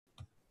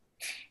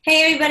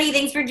Hey everybody,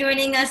 thanks for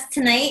joining us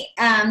tonight.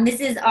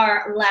 This is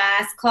our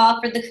last call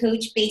for the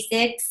Coach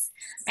Basics.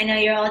 I know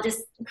you're all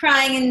just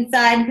crying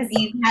inside because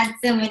you've had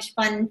so much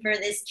fun for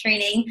this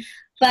training.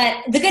 But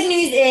the good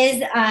news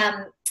is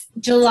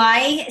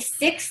July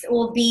 6th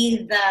will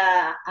be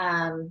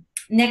the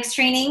next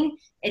training.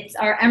 It's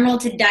our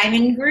Emerald to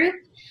Diamond group.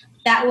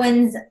 That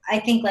one's, I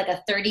think, like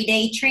a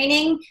 30-day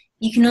training.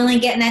 You can only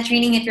get in that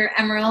training if you're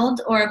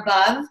Emerald or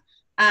above.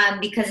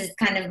 Because it's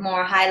kind of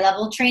more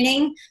high-level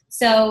training.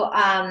 So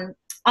I'll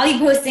be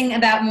posting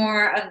about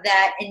more of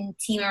that in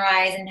Team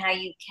Arise and how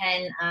you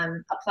can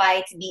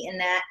apply to be in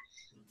that,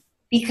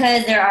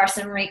 because there are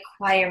some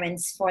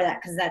requirements for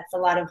that, because that's a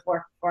lot of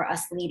work for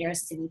us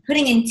leaders to be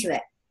putting into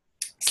it.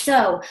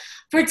 So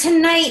for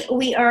tonight,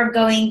 we are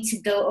going to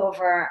go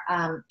over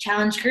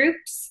challenge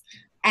groups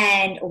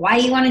and why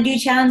you want to do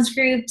challenge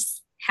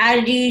groups, how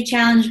to do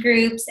challenge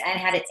groups, and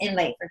how to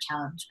invite for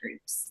challenge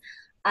groups.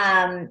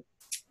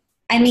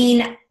 I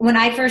mean, when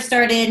I first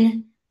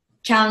started,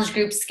 challenge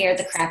groups scared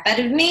the crap out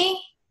of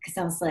me because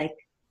I was like,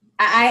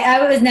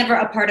 I was never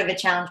a part of a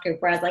challenge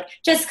group where I was like,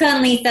 Jessica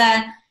and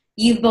Lisa,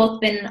 you've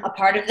both been a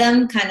part of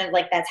them, kind of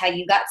like that's how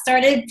you got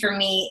started. For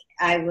me,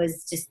 I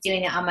was just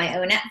doing it on my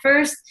own at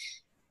first.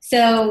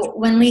 So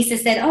when Lisa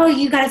said, oh,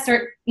 you got to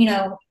start,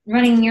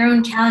 running your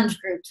own challenge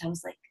groups, I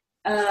was like,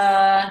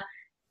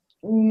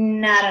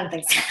 no, I don't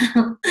think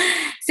so.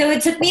 So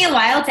it took me a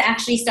while to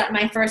actually start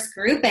my first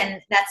group,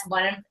 and that's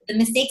one of the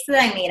mistakes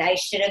that I made. I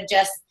should have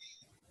just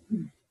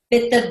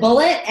bit the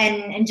bullet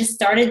and just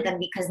started them,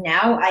 because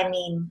now, I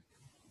mean,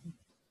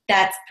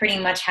 that's pretty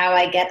much how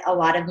I get a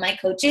lot of my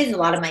coaches, a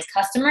lot of my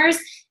customers,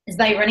 is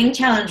by running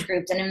challenge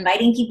groups and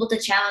inviting people to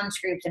challenge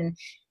groups. And,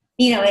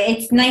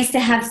 it's nice to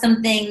have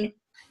something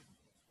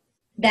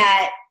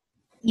that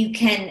you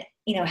can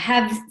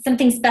have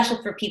something special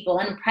for people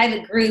in a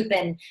private group,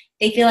 and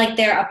they feel like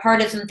they're a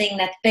part of something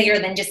that's bigger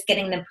than just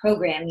getting the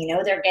program.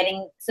 They're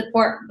getting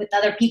support with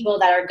other people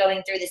that are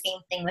going through the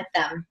same thing with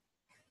them.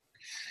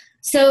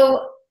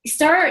 So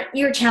start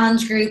your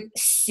challenge group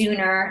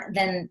sooner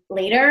than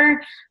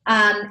later.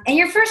 And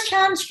your first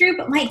challenge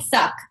group might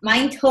suck.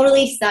 Mine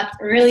totally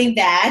sucked really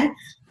bad.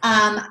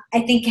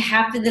 I think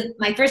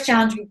my first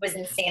challenge group was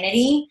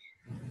Insanity.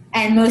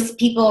 And most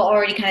people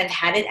already kind of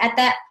had it at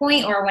that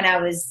point, or when I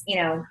was,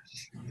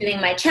 doing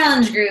my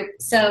challenge group.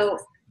 So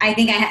I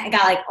think I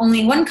got like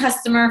only one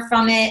customer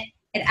from it.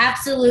 It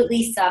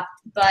absolutely sucked.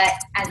 But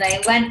as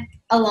I went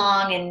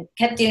along and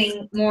kept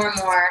doing more and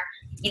more,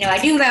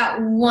 I do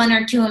about 1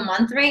 or 2 a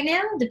month right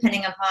now,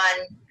 depending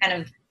upon kind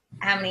of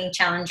how many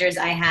challengers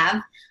I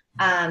have.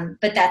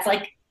 But that's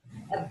like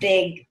a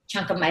big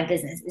chunk of my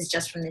business is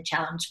just from the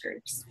challenge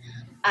groups.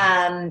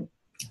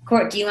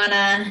 Court, do you want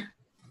to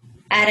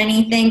add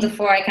anything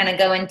before I kind of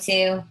go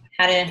into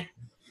how to?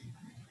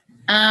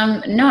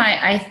 No,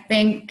 I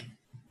think,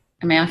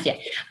 am I off yet?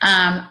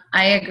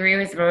 I agree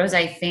with Rose.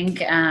 I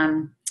think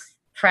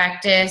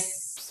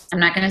practice, I'm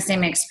not going to say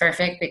makes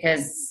perfect,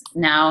 because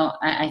now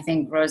I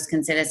think Rose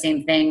can say the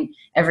same thing.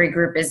 Every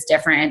group is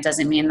different. It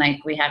doesn't mean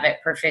like we have it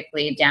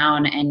perfectly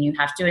down, and you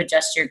have to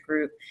adjust your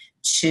group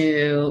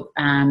to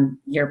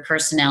your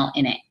personnel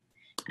in it.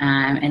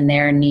 And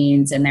their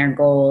needs and their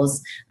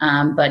goals,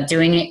 but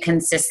doing it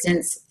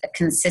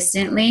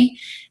consistently.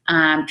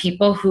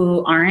 People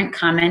who aren't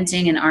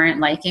commenting and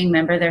aren't liking,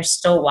 remember, they're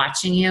still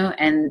watching you,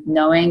 and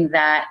knowing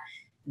that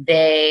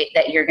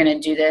you're going to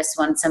do this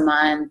once a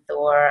month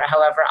or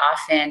however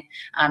often,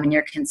 and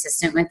you're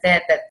consistent with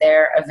it, that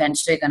they're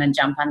eventually going to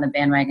jump on the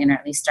bandwagon, or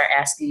at least start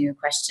asking you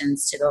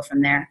questions to go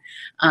from there.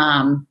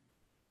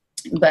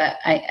 But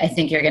I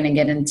think you're going to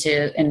get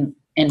into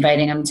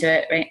inviting them to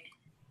it, right?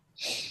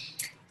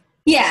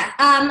 Yeah,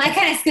 I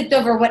kind of skipped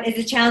over what is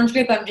a challenge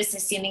group. I'm just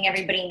assuming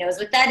everybody knows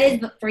what that is.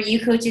 But for you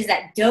coaches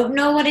that don't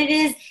know what it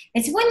is,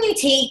 it's when you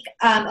take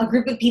a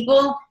group of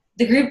people.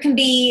 The group can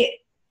be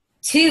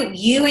 2,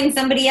 you and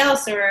somebody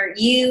else, or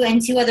you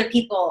and 2 other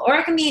people, or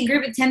it can be a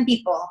group of 10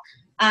 people.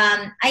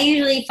 I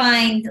usually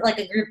find like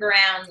a group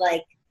around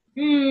like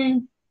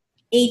 8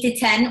 to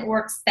 10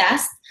 works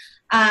best.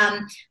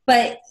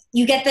 But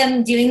you get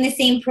them doing the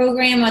same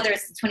program, whether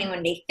it's the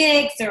 21-day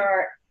fix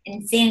or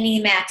Insanity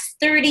Max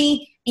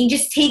 30. And you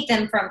just take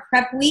them from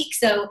prep week.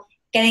 So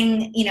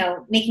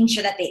making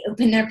sure that they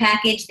open their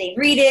package, they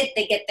read it,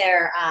 they get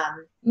their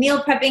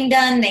meal prepping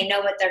done, they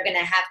know what they're going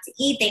to have to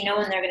eat, they know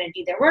when they're going to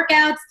do their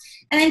workouts,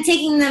 and then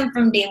taking them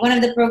from day 1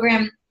 of the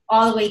program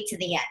all the way to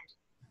the end.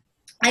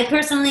 I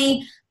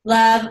personally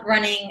love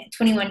running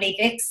 21-day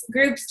fix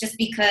groups just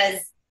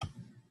because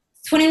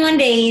 21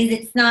 days,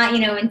 it's not,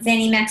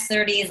 Insanity Max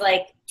 30 is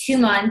like 2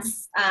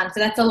 months. So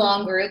that's a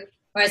long group.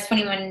 Whereas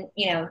 21,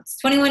 it's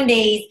 21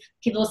 days.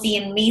 People see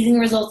amazing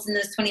results in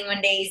those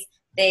 21 days.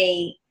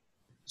 They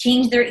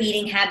change their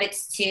eating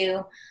habits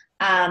too.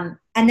 And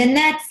then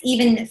that's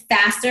even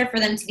faster for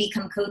them to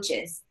become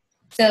coaches.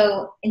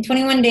 So in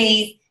 21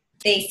 days,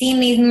 they see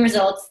amazing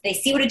results. They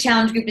see what a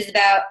challenge group is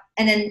about.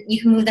 And then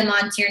you can move them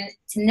on to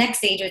the next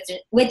stage,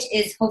 which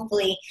is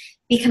hopefully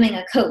becoming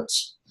a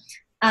coach.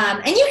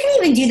 And you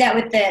can even do that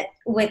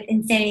with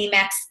Insanity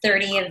Max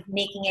 30 of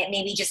making it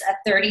maybe just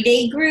a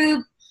 30-day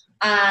group,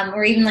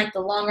 or even like the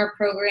longer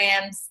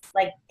programs,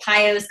 like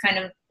PIO's kind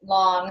of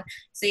long.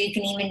 So you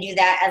can even do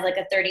that as like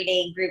a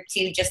 30-day group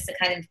too, just to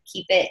kind of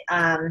keep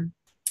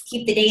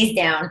the days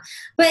down.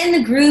 But in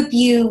the group,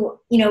 you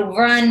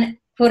run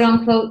quote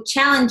unquote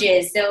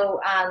challenges. So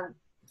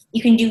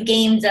you can do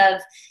games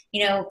of,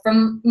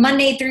 from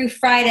Monday through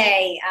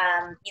Friday,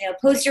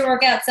 post your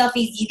workout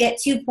selfies, you get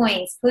 2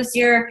 points. Post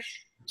your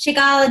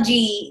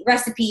Shakeology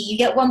recipe, you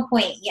get 1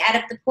 point. You add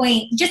up the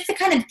point just to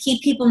kind of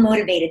keep people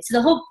motivated. So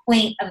the whole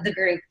point of the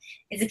group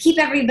is to keep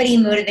everybody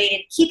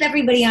motivated, keep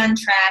everybody on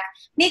track,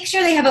 make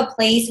sure they have a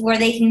place where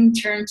they can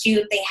turn to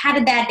if they had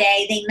a bad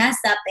day, they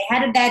messed up, they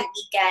had a bad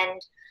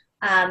weekend,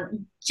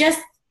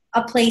 just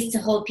a place to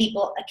hold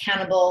people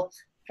accountable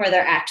for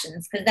their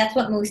actions, because that's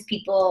what most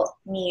people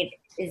need,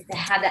 is to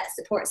have that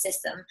support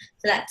system.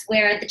 So that's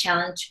where the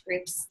challenge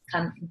groups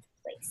come into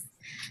place.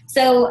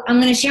 So I'm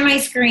going to share my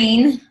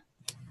screen.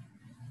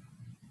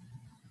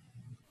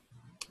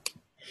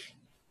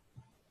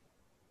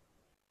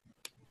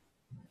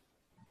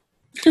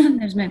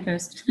 There's my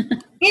post.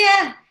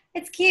 Yeah,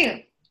 it's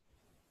cute.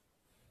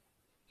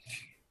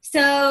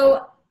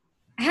 So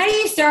how do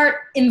you start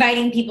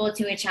inviting people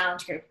to a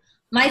challenge group?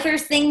 My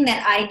first thing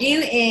that I do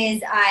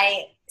is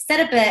I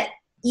set up an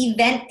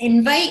event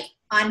invite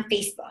on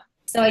Facebook.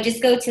 So I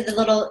just go to the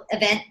little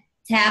event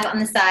tab on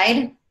the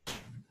side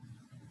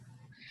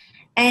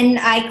and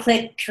I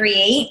click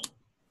create.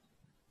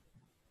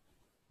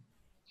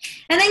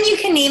 And then you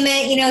can name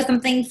it,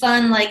 something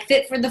fun like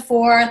Fit for the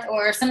 4th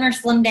or Summer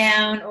Slim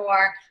Down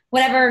or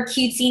whatever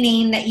cutesy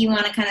name that you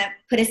want to kind of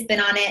put a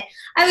spin on it.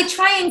 I would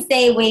try and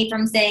stay away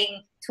from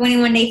saying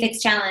 21 Day Fix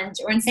Challenge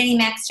or Insanity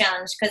Max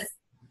Challenge, because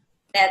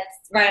that's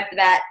right off the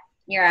bat,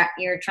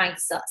 you're trying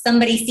to sell.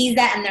 Somebody sees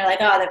that and they're like,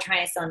 oh, they're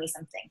trying to sell me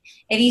something.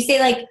 If you say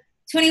like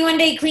 21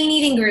 Day Clean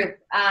Eating Group,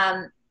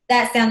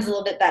 that sounds a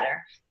little bit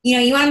better.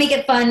 You want to make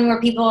it fun where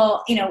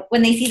people,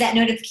 when they see that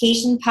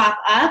notification pop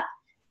up,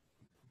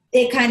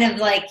 it kind of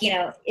like,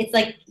 it's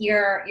like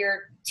your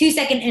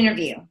 2-second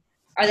interview.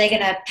 Are they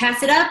going to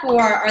pass it up,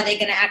 or are they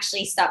going to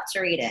actually stop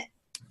to read it?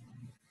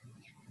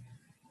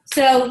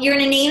 So you're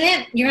going to name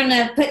it. You're going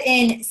to put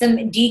in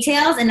some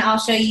details, and I'll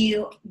show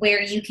you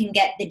where you can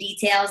get the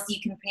details.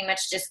 You can pretty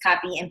much just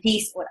copy and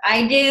paste what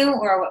I do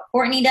or what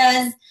Courtney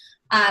does.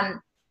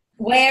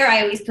 Where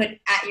I always put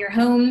at your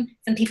home.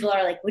 Some people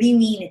are like, what do you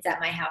mean it's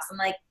at my house? I'm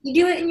like, you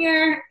do it in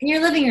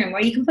your living room,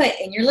 where you can put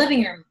in your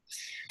living room.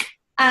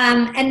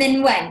 And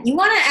then when you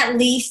want to at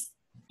least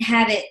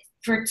have it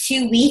for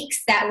 2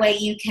 weeks, that way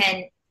you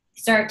can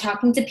start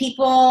talking to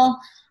people.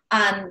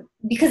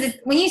 Because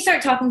when you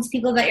start talking to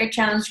people about your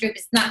challenge group,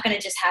 it's not going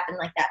to just happen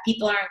like that.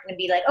 People aren't going to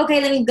be like,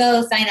 okay, let me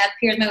go sign up.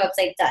 Here's my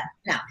website, done.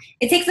 No,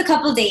 it takes a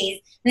couple days,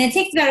 and it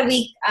takes about a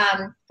week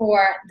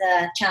for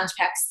the challenge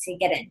packs to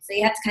get in. So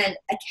you have to kind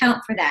of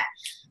account for that.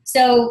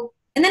 So,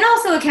 and then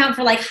also account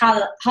for like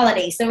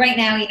holidays. So right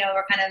now,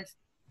 we're kind of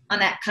on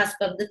that cusp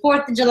of the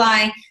 4th of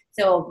July.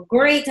 So a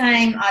great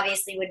time,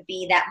 obviously, would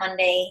be that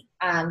Monday,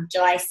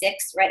 July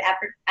 6th, right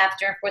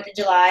after 4th of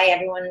July.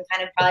 Everyone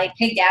kind of probably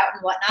pigged out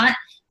and whatnot,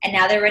 and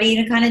now they're ready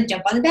to kind of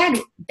jump on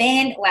the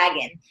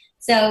bandwagon.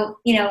 So,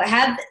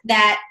 have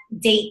that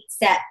date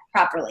set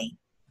properly.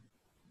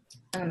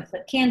 I'm going to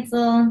click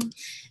cancel.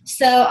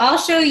 So I'll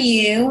show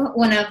you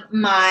one of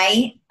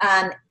my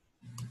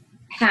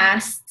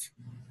past.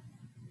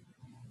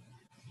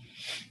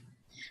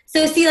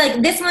 So see,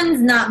 like this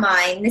one's not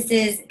mine. This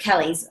is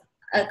Kelly's,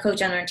 a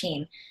coach on our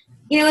team.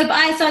 If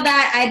I saw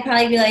that, I'd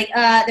probably be like,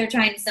 they're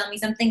trying to sell me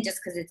something just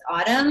because it's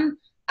autumn.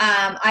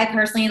 I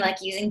personally like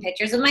using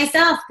pictures of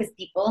myself because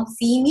people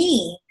see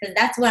me, because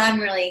that's what I'm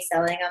really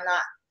selling. I'm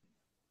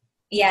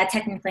not,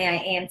 technically I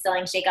am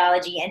selling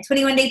Shakeology and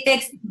 21 Day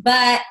Fix,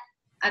 but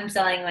I'm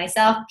selling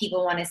myself.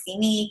 People want to see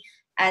me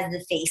as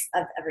the face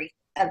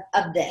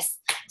of this.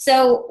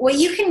 So what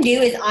you can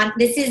do is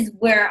this is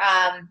where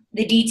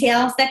the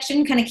detail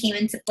section kind of came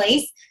into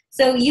place.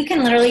 So you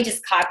can literally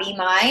just copy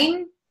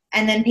mine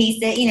and then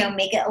paste it,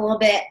 make it a little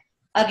bit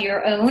of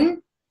your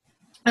own.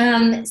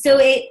 So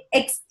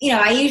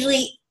I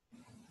usually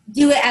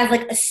do it as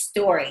like a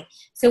story.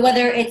 So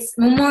whether it's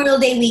Memorial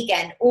Day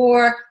weekend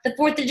or the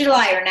 4th of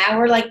July, or now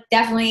we're like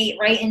definitely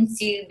right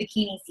into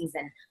bikini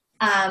season,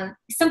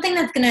 something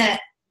that's going to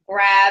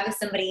grab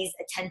somebody's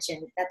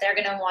attention, that they're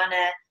going to want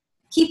to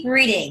keep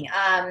reading.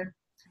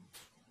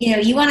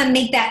 You want to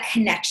make that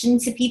connection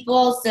to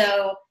people.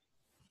 So,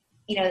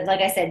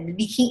 like I said, the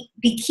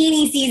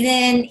bikini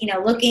season,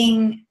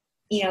 looking,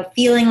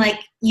 feeling like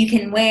you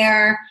can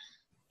wear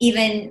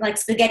even like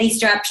spaghetti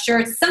strap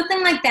shirts,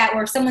 something like that,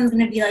 where someone's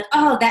going to be like,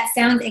 oh, that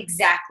sounds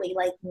exactly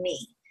like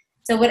me.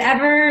 So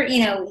whatever,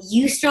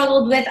 you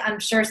struggled with, I'm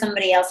sure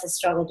somebody else has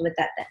struggled with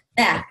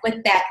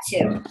that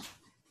too.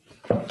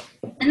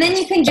 And then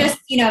you can just,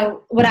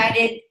 what I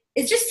did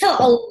is just tell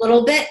a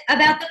little bit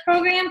about the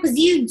program, because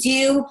you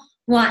do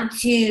want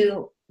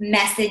to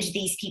message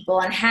these people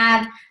and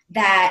have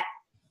that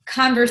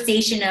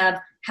conversation of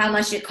how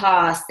much it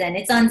costs, and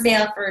it's on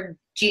sale for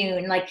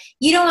June. Like,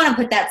 you don't want to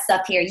put that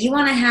stuff here. You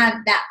want to have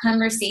that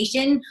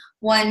conversation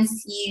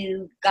once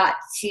you got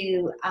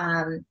to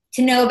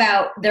know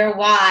about their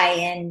why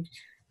and,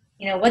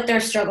 you know, what their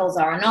struggles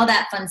are and all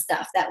that fun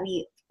stuff that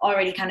we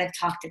already kind of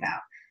talked about.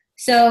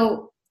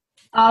 So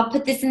I'll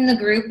put this in the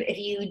group if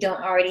you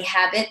don't already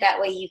have it. That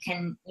way you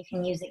can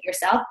use it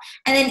yourself.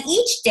 And then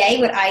each day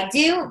what I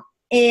do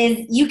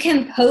is you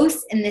can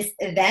post in this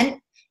event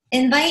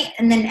invite,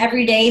 and then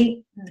every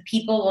day the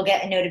people will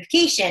get a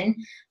notification.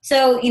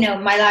 So, you know,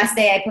 my last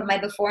day I put my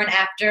before and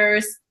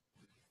afters.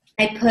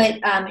 I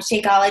put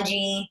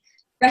Shakeology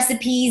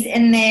recipes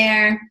in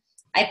there.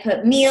 I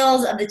put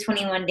meals of the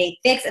 21-day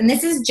fix, and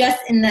this is just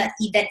in the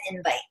event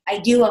invite. I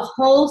do a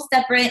whole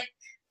separate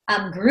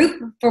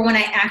group for when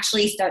I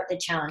actually start the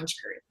challenge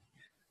group.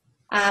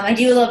 I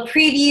do a little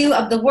preview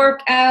of the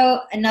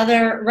workout,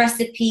 another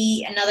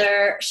recipe,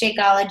 another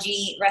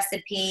Shakeology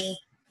recipe.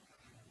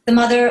 Some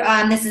other,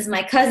 this is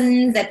my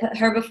cousin's. I put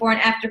her before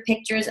and after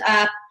pictures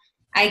up.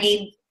 I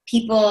gave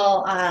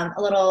people a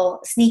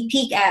little sneak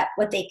peek at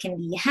what they can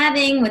be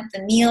having, what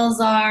the meals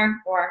are,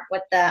 or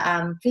what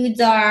the foods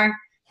are.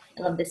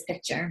 I love this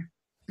picture.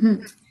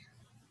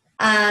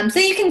 So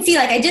you can see,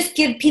 like, I just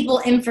give people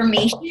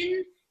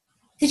information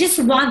to just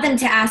want them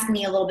to ask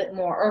me a little bit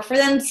more, or for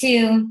them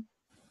to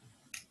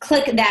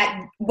click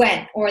that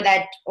when, or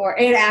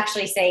it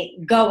actually say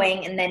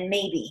going and then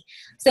maybe.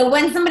 So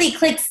when somebody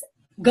clicks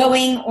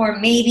going or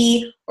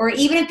maybe, or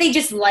even if they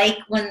just like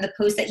one of the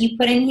posts that you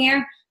put in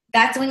here,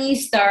 that's when you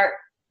start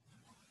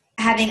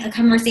having a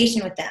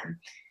conversation with them.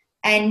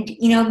 And,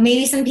 you know,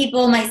 maybe some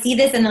people might see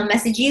this and they'll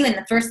message you, and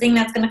the first thing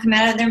that's going to come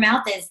out of their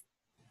mouth is,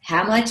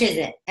 how much is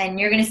it? And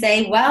you're going to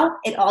say, well,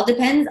 it all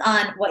depends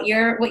on what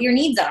your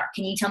needs are.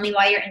 Can you tell me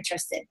why you're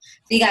interested?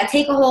 So you got to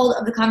take a hold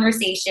of the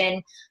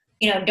conversation.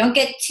 You know, don't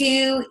get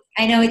too,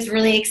 I know it's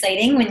really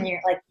exciting when you're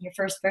like, your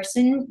first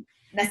person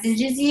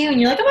messages you and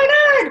you're like, oh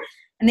my God.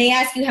 And they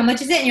ask you how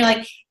much is it? And you're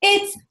like,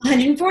 it's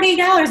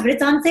 $140, but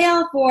it's on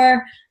sale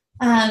for,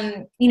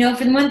 you know,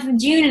 for the month of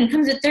June, and it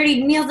comes with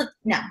 30 meals.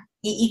 No,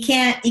 you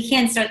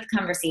can't start the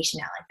conversation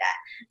out like that.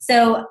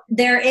 So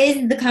there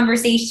is the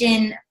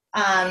conversation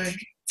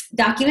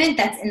document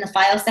that's in the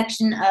file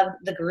section of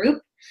the group.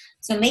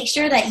 So make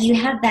sure that you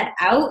have that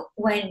out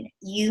when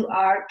you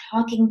are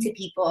talking to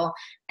people,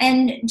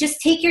 and just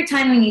take your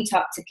time when you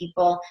talk to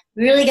people.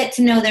 Really get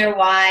to know their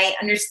why,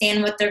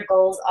 understand what their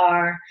goals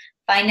are,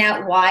 find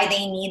out why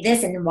they need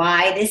this and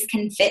why this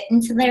can fit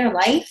into their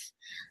life.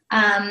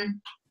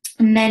 And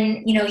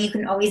then, you know, you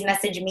can always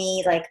message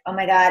me like, oh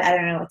my God, I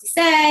don't know what to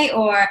say,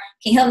 or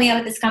can you help me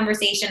out with this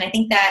conversation? I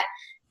think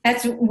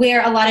that's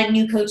where a lot of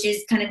new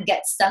coaches kind of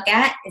get stuck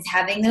at, is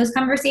having those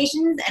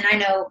conversations. And I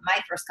know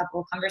my first couple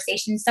of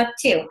conversations sucked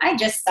too. I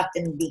just sucked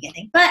in the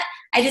beginning, but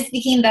I just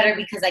became better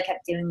because I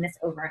kept doing this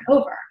over and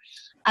over.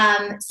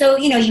 So,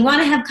 you know, you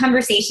want to have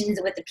conversations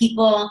with the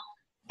people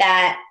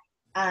that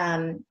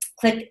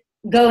click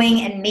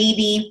going and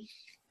maybe.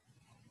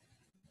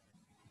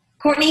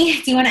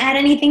 Courtney, do you want to add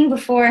anything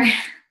before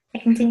I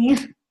continue?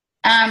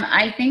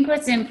 I think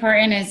what's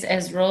important is,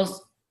 as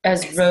Rose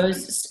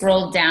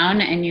scrolled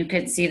down and you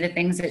could see the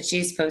things that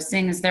she's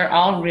posting, is they're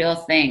all real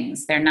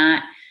things. They're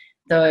not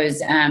those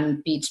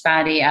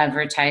Beachbody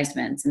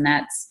advertisements. And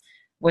that's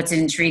what's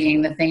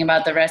intriguing. The thing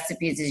about the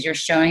recipes is you're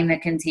showing the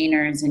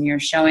containers, and you're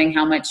showing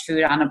how much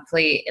food on a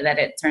plate that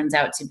it turns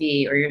out to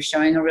be, or you're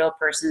showing a real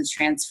person's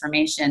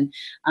transformation.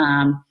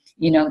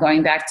 You know,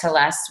 going back to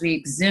last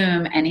week's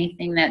Zoom,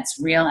 anything that's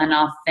real and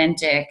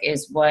authentic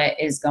is what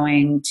is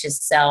going to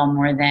sell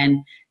more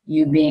than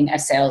you being a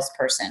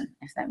salesperson,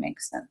 if that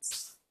makes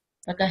sense.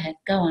 So go ahead,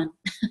 go on.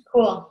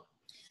 Cool.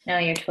 No,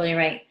 you're totally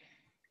right.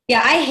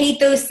 Yeah, I hate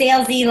those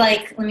salesy,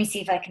 like, let me see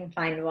if I can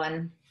find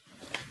one.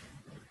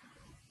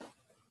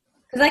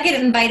 Because I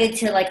get invited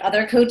to like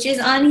other coaches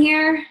on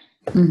here.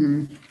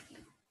 Mm-hmm.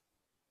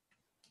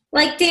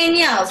 Like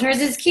Danielle's, hers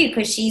is cute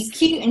because she's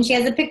cute and she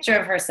has a picture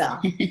of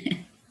herself.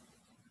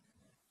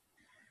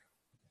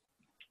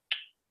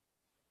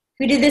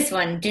 Who did this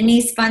one?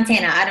 Denise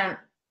Fontana.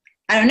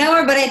 I don't know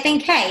her, but I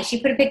think, hey,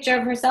 she put a picture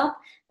of herself.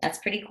 That's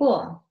pretty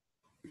cool.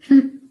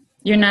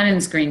 You're not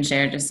in screen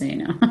share, just so you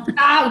know.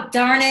 Oh,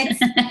 darn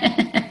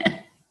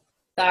it.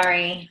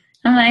 Sorry.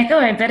 I'm like, oh,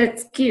 I bet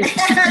it's cute.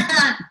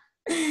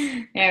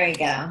 There we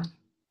go.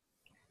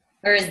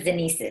 Where's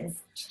Denise's?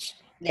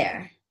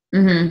 There.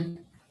 Mm-hmm.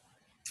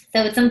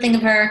 So it's something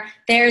of her.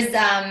 There's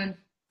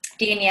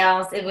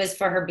Danielle's. It was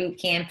for her boot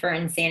camp for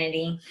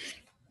Insanity.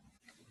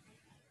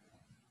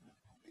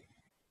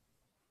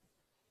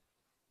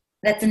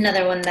 That's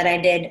another one that I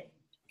did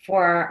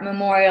for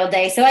Memorial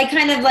Day. So I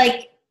kind of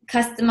like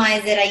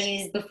customize it. I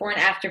use before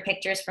and after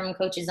pictures from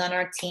coaches on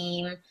our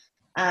team.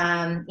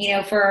 You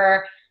know,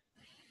 for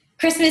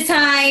Christmas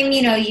time,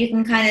 you know, you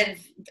can kind of,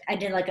 I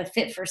did like a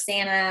fit for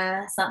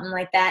Santa, something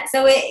like that.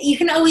 So you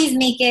can always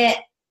make it,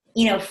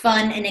 you know,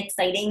 fun and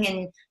exciting,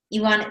 and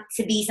you want it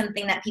to be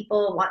something that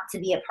people want to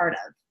be a part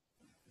of.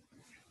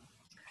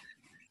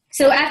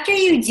 So after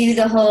you do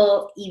the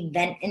whole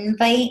event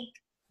invite,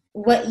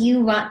 what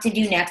you want to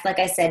do next, like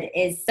I said,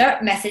 is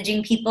start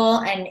messaging people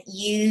and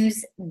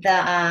use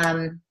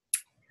the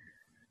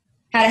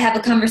how to have a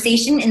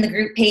conversation in the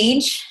group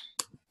page.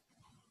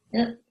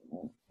 Oh,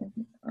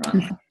 wrong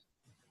one.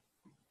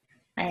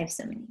 I have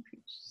so many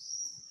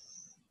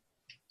groups.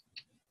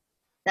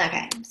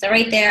 Okay, so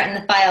right there in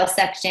the file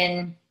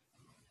section,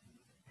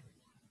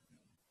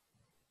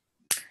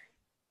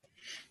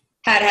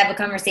 how to have a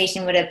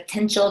conversation with a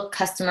potential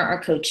customer or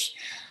coach.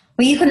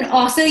 What you can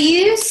also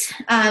use,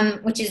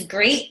 which is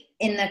great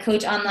in the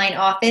Coach Online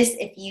office,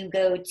 if you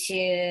go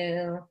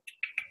to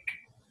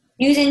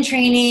News and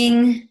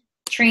Training,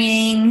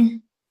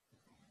 Training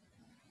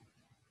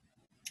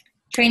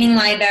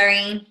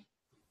Library,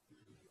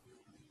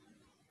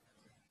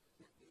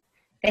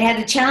 they have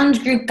the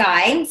challenge group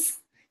guides.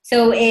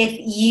 So if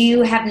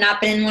you have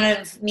not been in one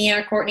of me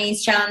or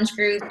Courtney's challenge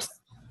groups,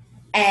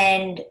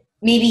 and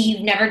maybe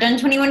you've never done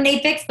 21 Day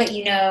Fix, but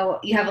you know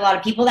you have a lot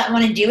of people that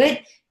want to do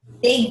it,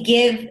 they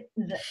give,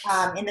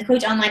 in the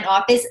Coach Online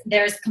office,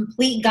 there's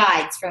complete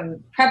guides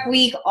from prep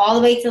week all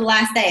the way to the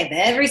last day of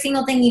every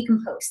single thing you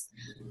can post.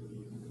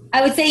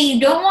 I would say you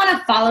don't want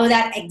to follow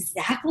that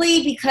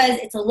exactly because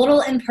it's a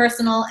little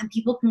impersonal and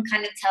people can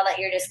kind of tell that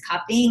you're just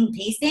copying and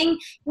pasting. You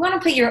want to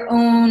put your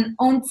own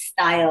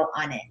style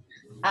on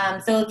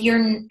it. So if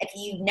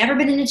you've never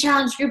been in a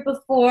challenge group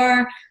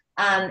before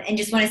and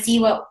just want to see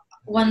what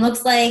one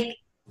looks like,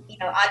 you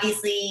know,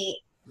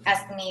 obviously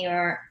ask me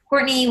or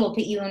Courtney, we'll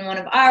put you in one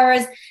of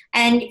ours.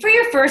 And for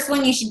your first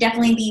one, you should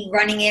definitely be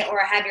running it or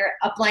have your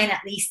upline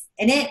at least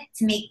in it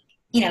to make,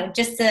 you know,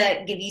 just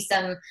to give you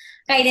some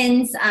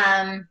guidance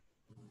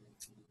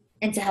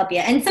and to help you.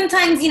 And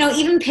sometimes, you know,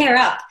 even pair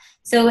up.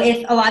 So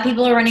if a lot of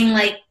people are running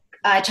like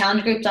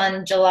challenge groups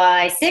on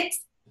July 6th,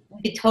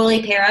 we could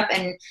totally pair up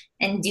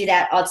and do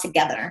that all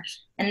together.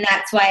 And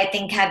that's why I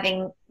think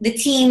having the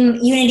team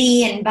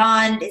unity and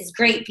bond is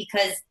great,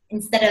 because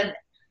instead of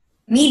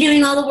me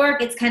doing all the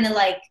work, it's kind of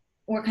like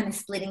we're kind of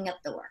splitting up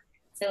the work.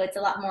 So it's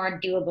a lot more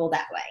doable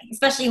that way,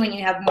 especially when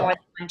you have more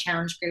than one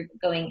challenge group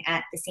going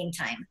at the same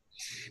time.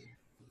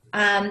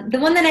 The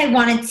one that I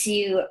wanted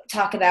to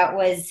talk about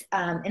was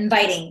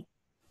inviting.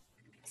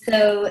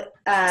 So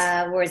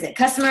where is it?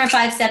 Customer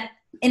 5-step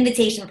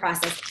invitation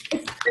process.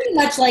 It's pretty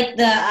much like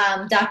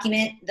the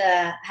document,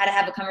 the how to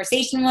have a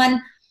conversation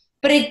one,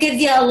 but it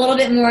gives you a little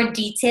bit more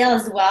detail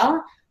as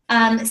well.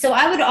 So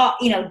I would,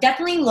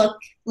 definitely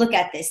look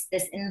at this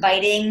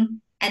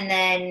inviting, and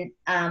then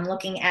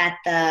looking at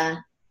the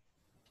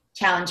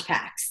challenge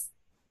packs,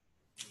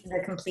 the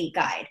complete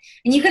guide.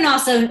 And you can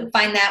also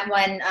find that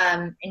one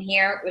in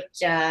here,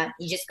 which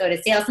you just go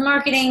to Sales and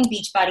Marketing,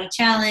 Beachbody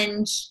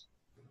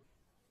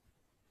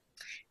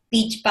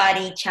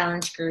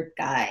Challenge Group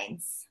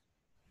Guides.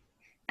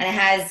 And it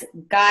has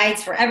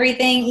guides for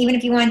everything. Even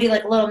if you want to do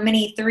like a little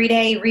mini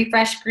 3-day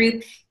refresh group,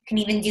 you can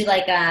even do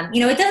like,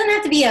 it doesn't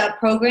have to be a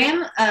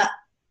program,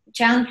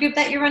 challenge group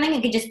that you're running.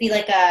 It could just be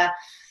like a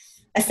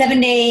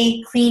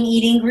 7-day clean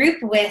eating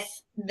group with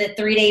the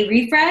 3-day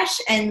refresh,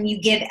 and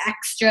you give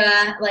extra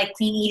like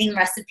clean eating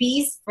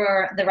recipes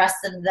for the rest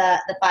of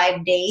the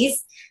 5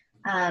 days.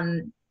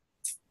 And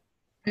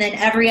then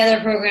every other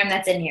program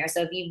that's in here.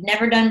 So if you've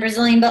never done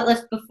Brazilian butt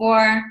lift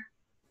before,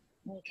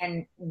 you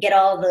can get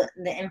all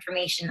the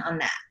information on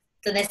that.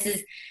 So this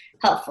is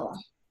helpful.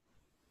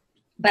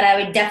 But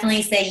I would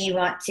definitely say you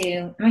want to,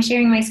 am I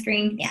sharing my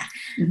screen? Yeah.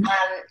 Mm-hmm.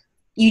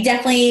 You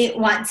definitely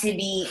want to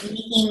be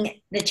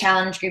making the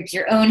challenge groups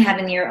your own,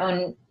 having your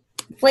own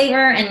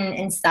flavor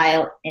and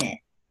style in it.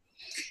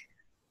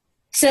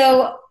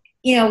 So,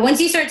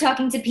 once you start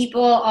talking to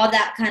people, all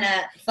that kind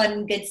of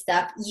fun, good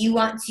stuff, you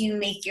want to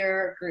make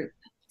your group.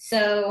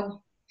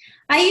 So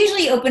I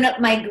usually open up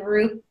my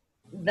group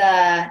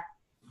the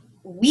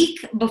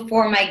week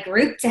before my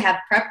group to have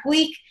prep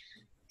week.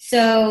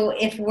 So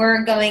if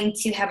we're going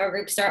to have a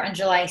group start on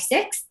July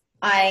 6th,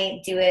 I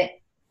do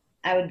it,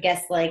 I would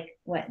guess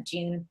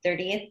June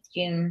 30th,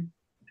 June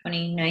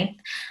 29th.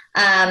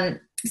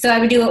 So I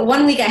would do it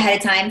 1 week ahead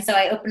of time. So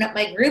I open up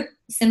my group,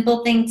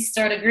 simple thing to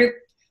start a group,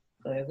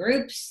 go to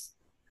groups,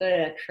 go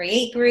to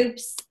create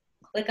groups,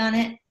 click on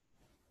it,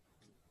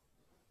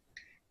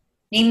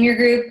 name your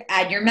group,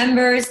 add your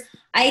members.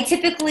 I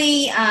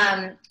typically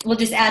will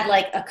just add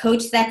like a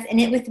coach that's in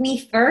it with me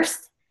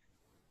first.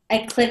 I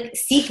click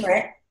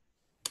secret,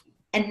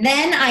 and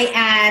then I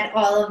add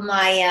all of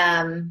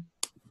my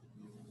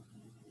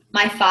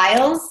my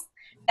files.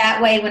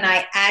 That way when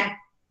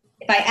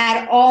if I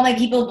add all my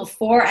people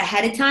before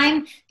ahead of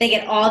time, they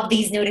get all of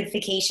these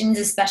notifications,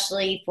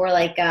 especially for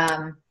like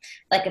a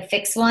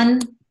fix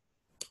one.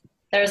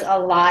 There's a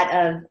lot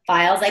of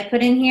files I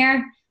put in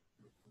here.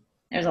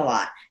 There's a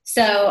lot.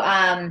 So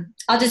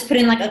I'll just put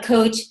in like a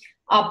coach.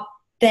 I'll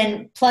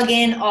then plug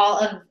in all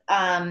of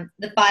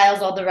the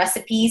files, all the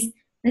recipes.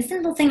 The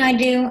simple thing I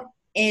do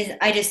is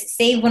I just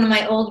save one of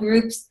my old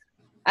groups.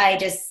 I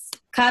just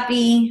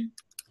copy,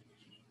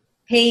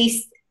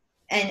 paste,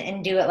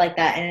 and do it like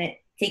that. And it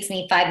takes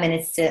me 5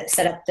 minutes to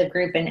set up the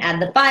group and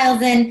add the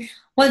files in.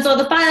 Once all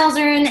the files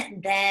are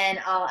in, then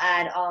I'll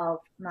add all of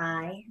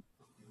my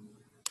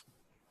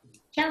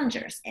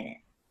challengers in it.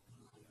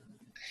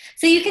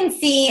 So you can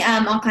see,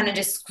 I'll kind of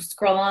just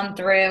scroll on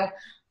through.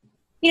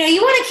 You know,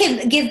 you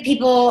want to give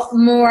people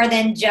more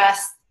than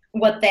just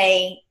what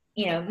they,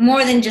 you know,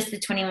 more than just the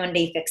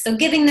 21-day fix. So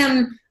giving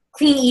them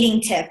clean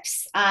eating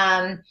tips,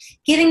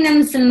 giving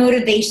them some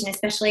motivation,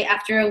 especially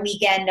after a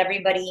weekend.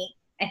 Everybody,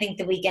 I think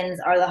the weekends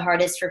are the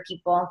hardest for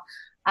people.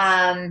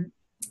 I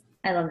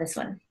love this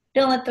one.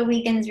 Don't let the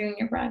weekends ruin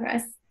your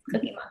progress.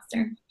 Cookie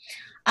Monster.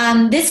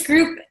 This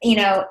group, you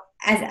know,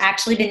 has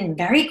actually been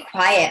very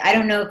quiet. I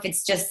don't know if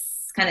it's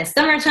just kind of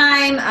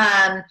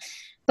summertime,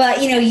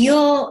 but, you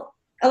know,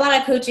 a lot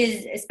of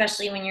coaches,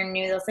 especially when you're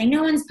new, they'll say,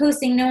 no one's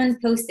posting.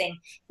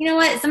 You know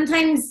what?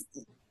 Sometimes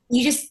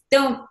you just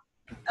don't,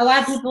 a lot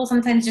of people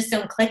sometimes just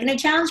don't click in a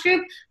challenge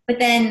group. But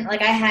then,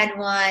 like, I had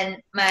one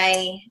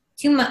a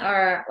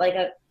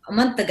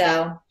month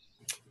ago.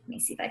 Let me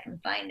see if I can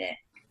find it.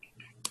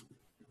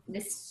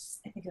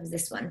 I think it was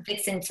this one,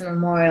 Fix into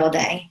Memorial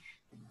Day.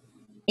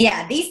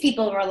 Yeah, these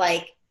people were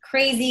like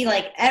crazy.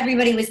 Like,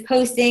 everybody was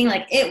posting.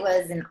 Like, it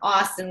was an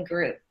awesome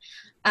group.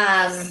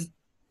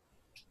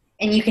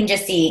 And you can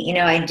just see, you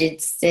know, I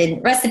did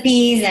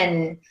recipes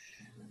and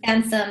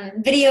some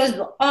videos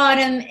with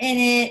autumn in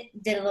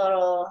it. Did a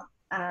little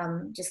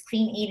just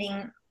clean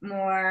eating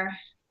more,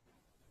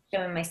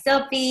 showing my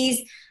selfies.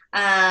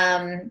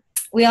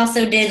 We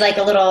also did like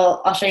a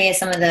little, I'll show you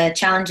some of the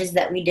challenges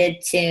that we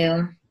did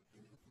too.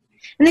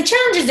 And the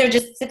challenges are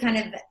just to kind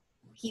of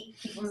keep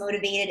people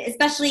motivated,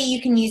 especially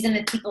you can use them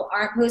if people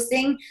aren't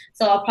posting.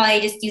 So I'll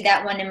probably just do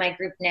that one in my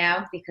group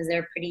now because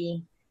they're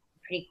pretty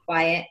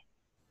quiet.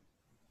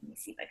 Let me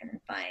see if I can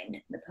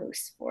find the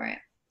post for it.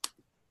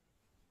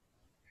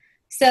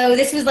 So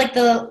this was like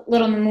the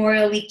little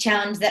Memorial Week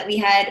challenge that we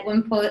had.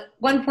 1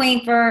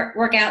 point for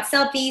workout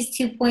selfies,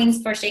 2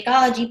 points for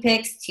Shakeology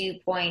picks, 2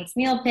 points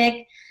meal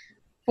pick,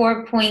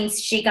 4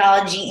 points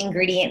Shakeology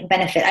ingredient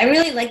benefit. I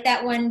really like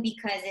that one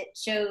because it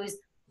shows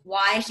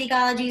why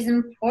Shakeology is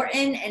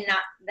important and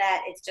not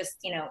that it's just,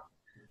 you know,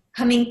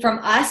 coming from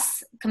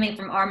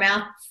our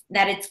mouth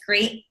that it's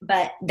great,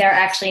 but they're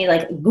actually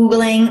like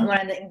Googling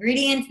one of the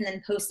ingredients and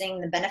then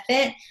posting the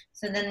benefit.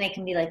 So then they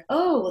can be like,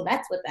 oh,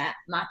 that's what that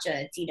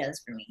matcha tea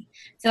does for me.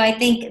 So I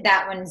think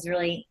that one's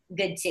really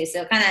good too.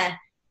 So it kind of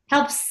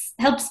helps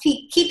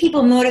keep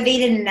people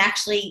motivated and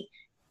actually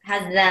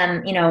has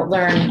them, you know,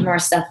 learn more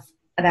stuff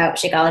about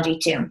Shakeology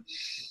too.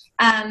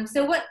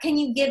 So what can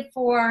you give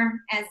for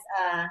as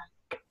a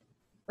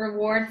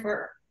reward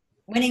for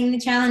winning the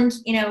challenge?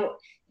 You know,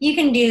 you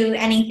can do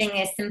anything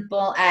as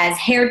simple as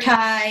hair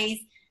ties.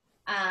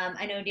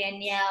 I know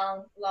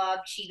Danielle Log,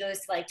 she goes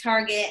to like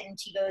Target and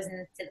she goes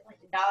into like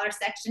the dollar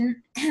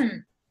section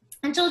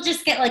and she'll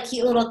just get like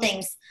cute little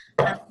things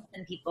from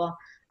people.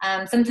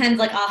 Sometimes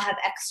like I'll have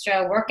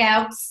extra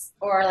workouts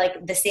or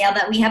like the sale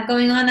that we have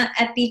going on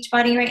at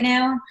Beachbody right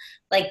now,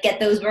 like get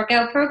those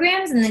workout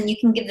programs and then you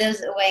can give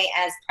those away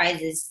as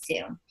prizes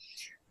too.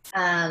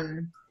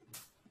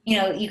 You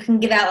know, you can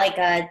give out like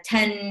a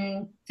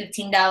 $10,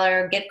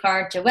 $15 gift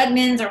card to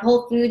Wegmans or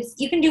Whole Foods.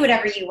 You can do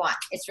whatever you want.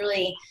 It's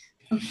really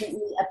completely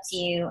up to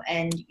you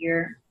and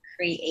your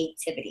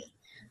creativity.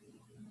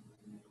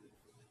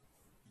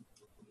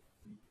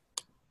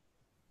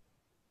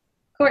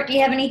 Court, do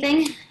you have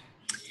anything?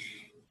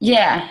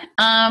 Yeah.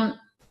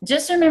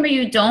 Just remember,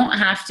 you don't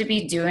have to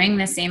be doing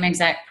the same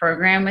exact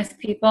program with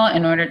people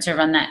in order to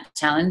run that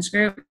challenge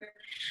group.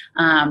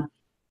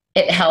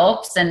 It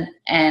helps, and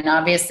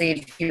obviously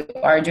if you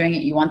are doing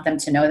it, you want them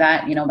to know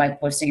that, you know, by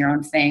posting your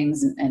own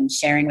things and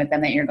sharing with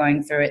them that you're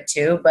going through it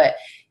too. But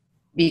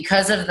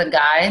because of the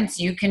guides,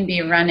 you can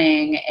be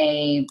running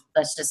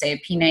let's just say a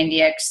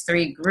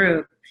P90X3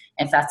 group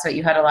if that's what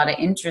you had a lot of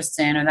interest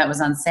in or that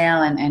was on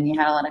sale and you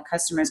had a lot of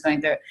customers going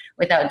through it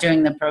without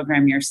doing the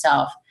program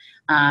yourself.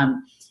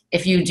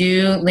 If you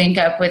do link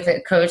up with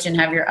a coach and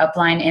have your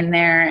upline in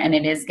there and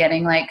it is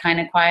getting like kind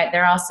of quiet,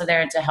 they're also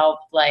there to help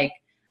like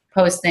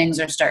post things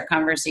or start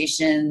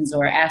conversations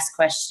or ask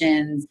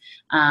questions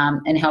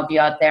and help you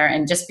out there.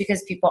 And just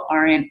because people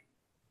aren't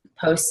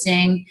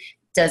posting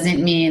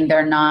doesn't mean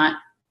they're not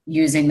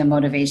using the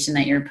motivation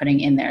that you're putting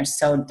in there.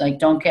 So like,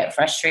 don't get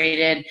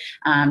frustrated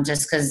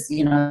just because,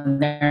 you know,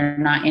 they're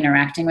not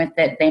interacting with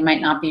it. They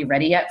might not be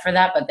ready yet for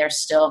that, but they're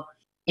still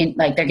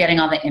they're getting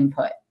all the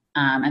input.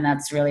 And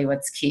that's really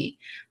what's key.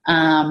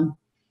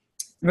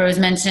 Rose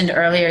mentioned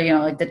earlier, you know,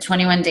 like the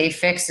 21-day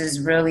fix is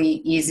really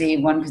easy,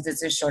 one, because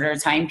it's a shorter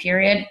time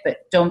period, but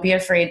don't be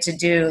afraid to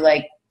do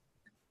like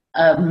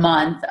a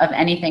month of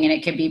anything. And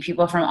it could be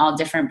people from all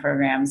different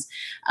programs.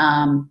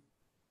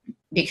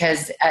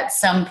 Because at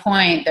some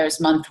point there's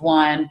month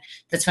one,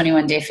 the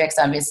 21-day fix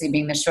obviously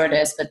being the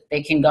shortest, but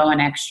they can go an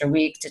extra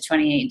week to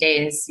 28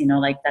 days, you know,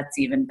 like that's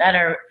even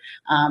better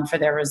for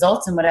their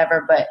results and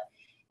whatever. But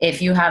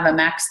if you have a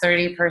max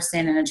 30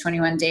 person and a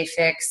 21-day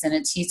fix and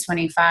a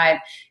T25,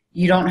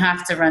 you don't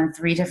have to run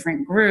 3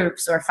 different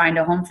groups or find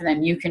a home for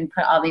them. You can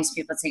put all these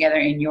people together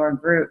in your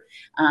group.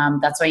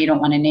 That's why you don't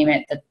want to name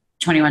it the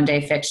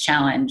 21-day fix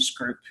challenge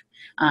group.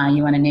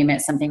 You want to name it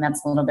something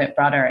that's a little bit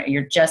broader.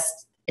 You're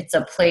just it's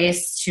a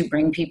place to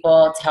bring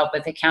people, to help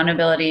with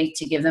accountability,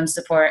 to give them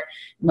support,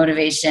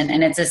 motivation.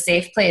 And it's a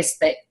safe place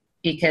that,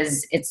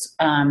 because it's,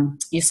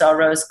 you saw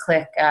Rose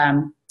click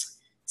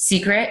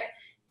secret.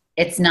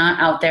 It's not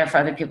out there for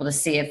other people to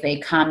see. If they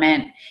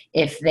comment,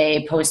 if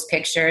they post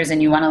pictures, and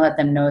you want to let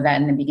them know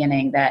that in the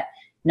beginning, that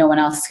no one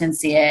else can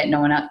see it, no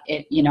one else,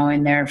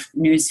 in their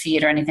news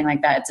feed or anything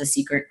like that. It's a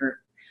secret group.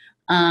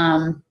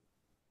 I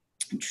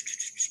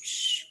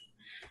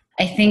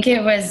think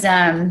it was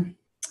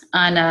on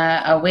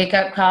a wake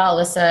up call,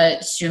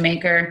 Alyssa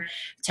Shoemaker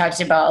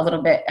talked about a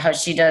little bit how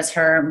she does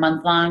her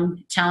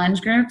month-long challenge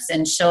groups,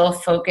 and she'll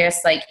focus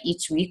like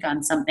each week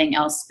on something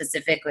else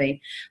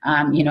specifically,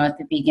 at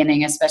the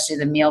beginning, especially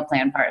the meal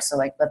plan part. So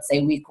like, let's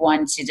say week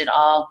 1, she did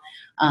all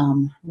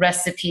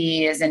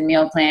recipes and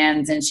meal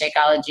plans and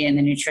Shakeology and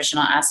the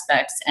nutritional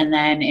aspects. And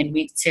then in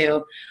week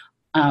 2,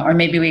 or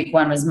maybe week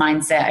 1 was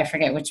mindset, I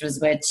forget which was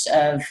which,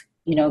 of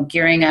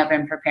gearing up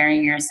and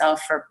preparing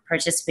yourself for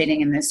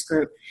participating in this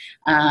group.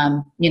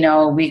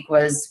 A week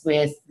was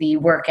with the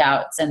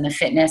workouts and the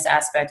fitness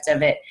aspect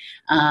of it,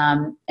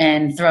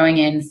 and throwing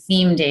in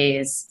theme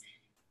days,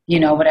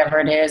 whatever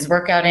it is,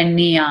 workout in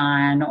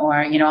neon,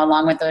 or,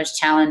 along with those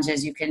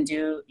challenges, you can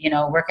do,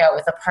 workout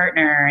with a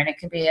partner, and it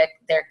could be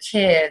their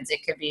kids, it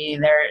could be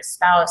their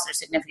spouse or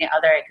significant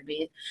other, it could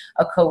be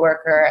a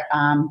coworker,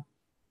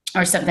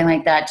 or something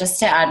like that, just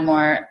to add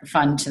more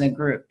fun to the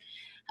group.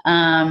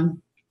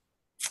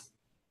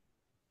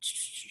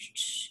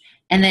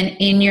 And then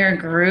in your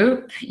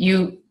group,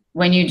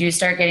 when you do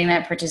start getting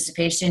that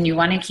participation, you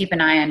want to keep an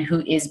eye on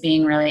who is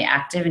being really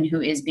active and who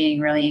is being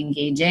really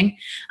engaging,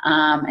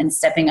 and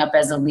stepping up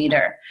as a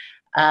leader.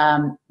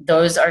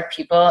 Those are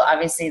people,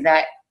 obviously,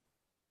 that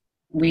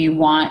we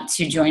want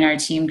to join our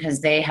team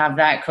because they have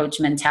that coach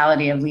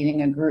mentality of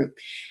leading a group.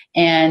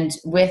 And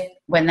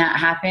when that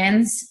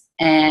happens,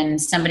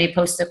 and somebody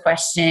posts a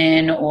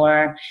question,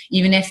 or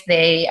even if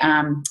they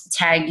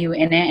tag you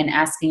in it and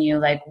asking you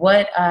like,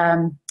 what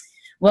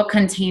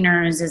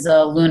containers is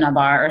a Luna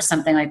bar or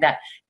something like that,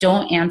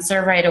 don't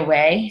answer right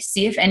away.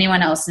 See if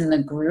anyone else in the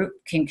group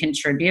can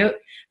contribute,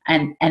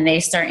 and they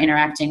start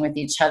interacting with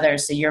each other.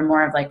 So you're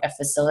more of like a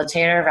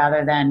facilitator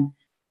rather than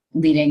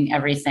leading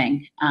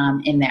everything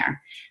in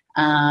there.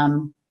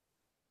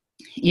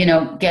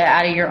 Get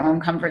out of your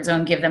own comfort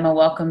zone, give them a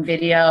welcome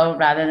video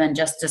rather than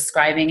just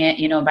describing it,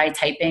 by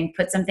typing.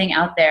 Put something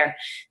out there.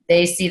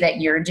 They see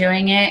that you're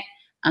doing it.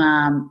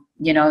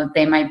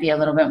 They might be a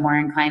little bit more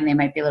inclined. They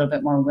might be a little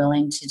bit more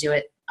willing to do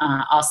it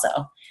also.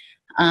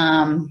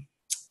 I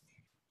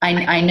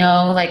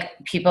know like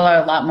people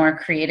are a lot more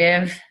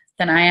creative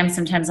than I am.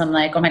 Sometimes I'm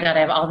like, oh my God,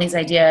 I have all these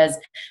ideas.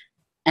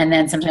 And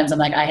then sometimes I'm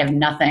like, I have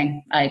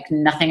nothing. Like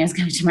nothing is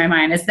coming to my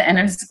mind. It's the end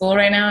of school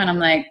right now. And I'm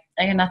like,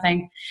 I got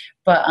nothing.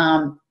 But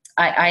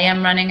I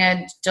am running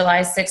a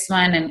July 6th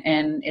one,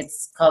 and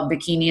it's called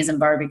Bikinis and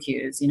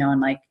Barbecues,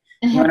 and like,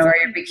 you want to wear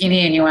your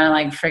bikini and you want to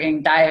like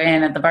frigging dive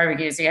in at the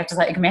barbecue. So you have to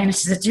like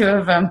manage the 2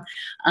 of them.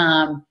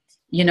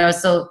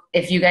 So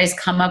if you guys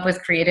come up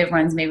with creative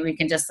ones, maybe we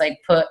can just like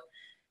put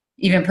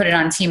it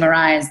on Team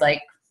Arise.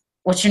 Like,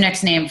 what's your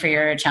next name for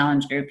your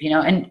challenge group?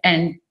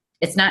 And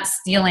it's not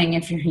stealing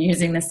if you're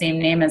using the same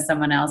name as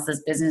someone else.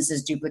 This business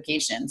is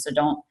duplication. So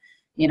don't,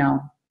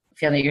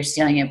 feel that you're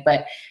stealing it.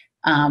 But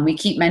we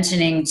keep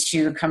mentioning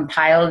to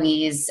compile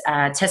these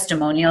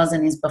testimonials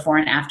and these before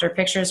and after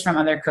pictures from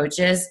other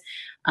coaches.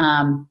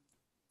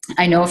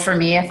 I know for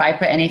me, if I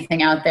put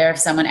anything out there, if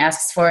someone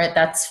asks for it,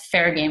 that's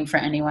fair game for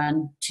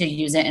anyone to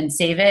use it and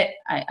save it.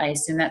 I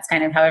assume that's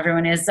kind of how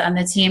everyone is on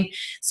the team.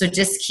 So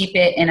just keep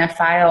it in a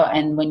file.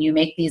 And when you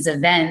make these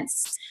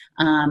events,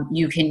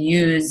 you can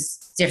use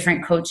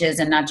different coaches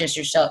and not just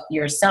yourself.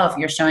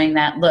 You're showing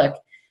that, look,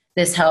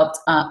 this helped.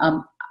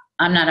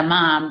 I'm not a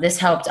mom. This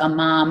helped a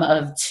mom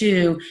of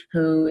 2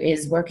 who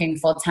is working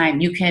full time.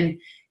 You can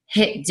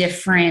hit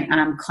different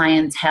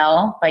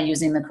clientele by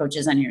using the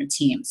coaches on your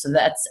team. So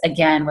that's,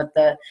 again, what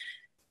the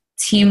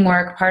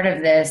teamwork part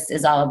of this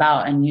is all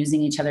about, and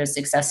using each other's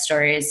success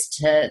stories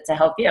to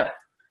help you.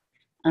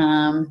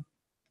 I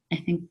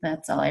think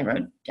that's all I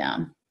wrote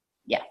down.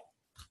 Yeah.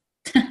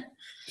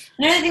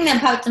 Another thing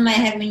that popped in my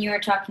head when you were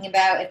talking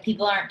about if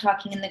people aren't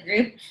talking in the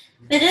group,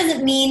 that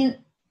doesn't mean,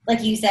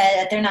 like you said,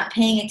 that they're not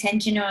paying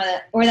attention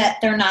or that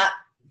they're not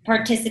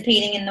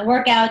participating in the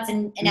workouts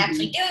and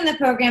actually doing the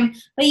program,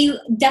 but you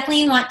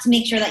definitely want to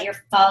make sure that you're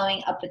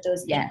following up with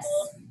those people,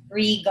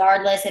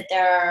 regardless if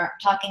they're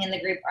talking in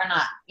the group or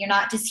not. You're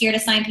not just here to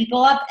sign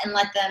people up and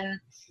let them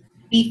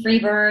be free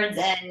birds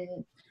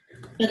and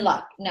good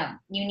luck. No,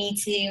 you need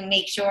to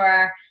make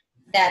sure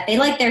that they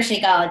like their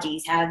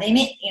Shakeologies, how they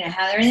make,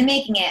 how they're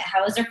making it,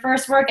 how was their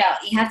first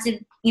workout. You have to,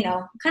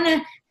 kind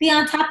of be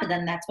on top of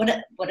them. That's what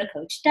a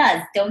coach does.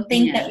 Don't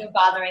think that you're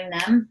bothering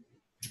them.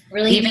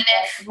 Really, even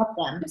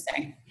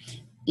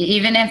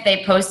if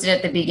they posted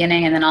at the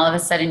beginning and then all of a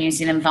sudden you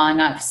see them following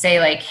up, say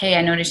like, hey,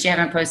 I noticed you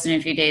haven't posted in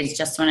a few days.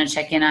 Just want to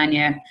check in on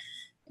you.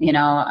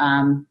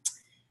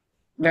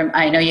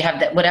 I know you have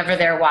that, whatever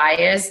their why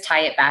is,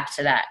 tie it back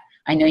to that.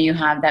 I know you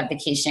have that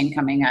vacation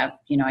coming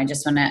up. I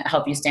just want to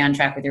help you stay on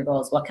track with your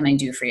goals. What can I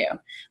do for you?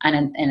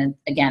 And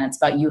again, it's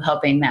about you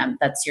helping them.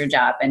 That's your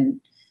job. And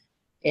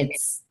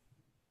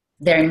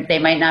they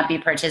might not be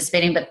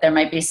participating, but there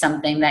might be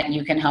something that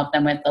you can help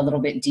them with a little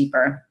bit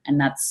deeper. And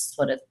that's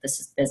what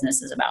this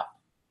business is about.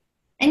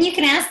 And you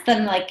can ask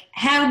them, like,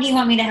 how do you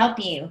want me to help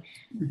you?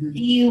 Mm-hmm. Do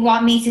you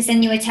want me to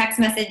send you a text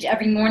message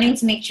every morning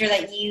to make sure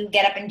that you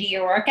get up and do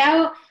your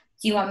workout?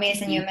 Do you want me to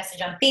send you a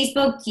message on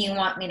Facebook? Do you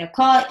want me to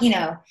call?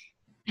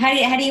 How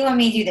do you want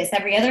me to do this?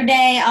 Every other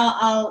day,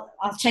 I'll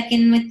check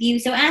in with you.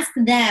 So ask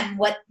them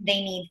what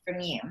they need from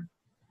you.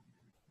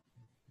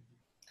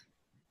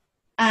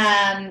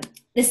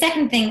 The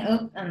second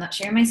thing, I'm not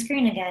sharing my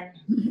screen again,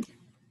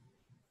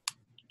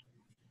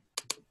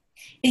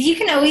 is you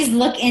can always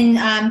look in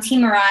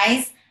Team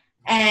Arise,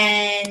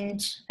 and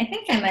I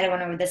think I might have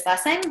went over this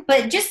last time,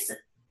 but just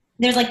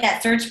there's like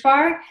that search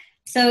bar.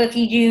 So if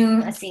you do,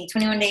 let's see,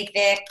 21 Day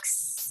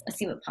Fix, let's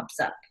see what pops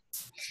up.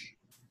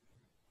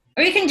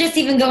 Or you can just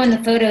even go in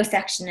the photo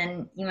section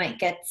and you might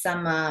get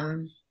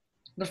some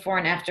before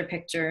and after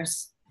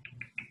pictures.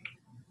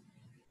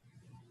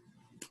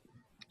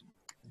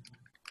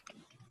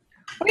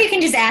 Or you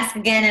can just ask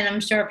again, and I'm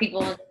sure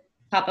people will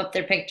pop up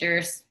their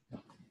pictures.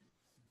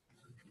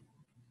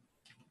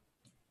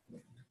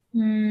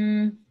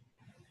 I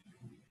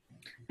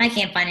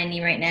can't find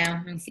any right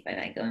now. Let me see if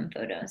I go in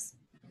photos.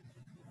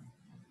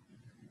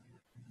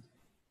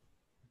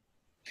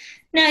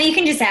 No, you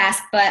can just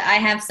ask, but I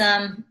have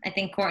some. I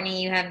think,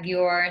 Courtney, you have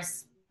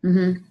yours,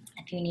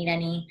 if you need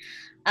any.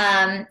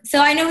 So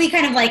I know we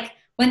kind of like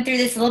went through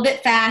this a little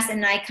bit fast,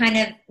 and I kind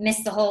of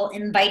missed the whole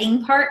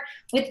inviting part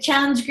with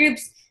challenge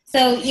groups.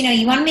 So,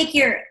 you want to make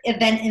your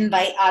event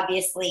invite,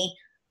 obviously,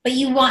 but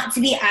you want to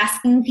be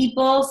asking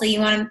people. So you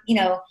want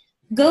to,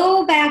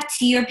 go back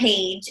to your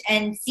page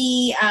and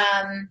see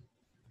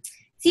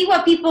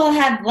what people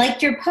have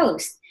liked your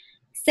post.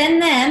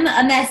 Send them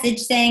a message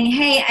saying,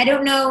 hey, I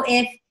don't know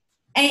if,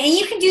 and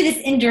you can do this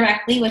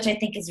indirectly, which I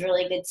think is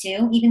really good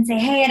too. You can say,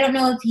 hey, I don't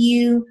know if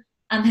you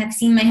have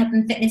seen my health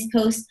and fitness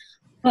post,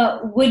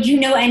 but would you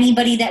know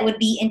anybody that would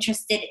be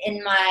interested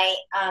in my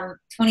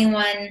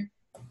 21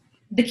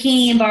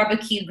 Bikini and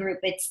Barbecue group?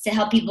 It's to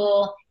help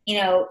people,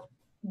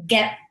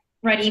 get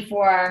ready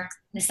for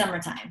the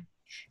summertime.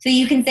 So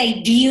you can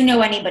say, do you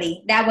know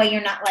anybody? That way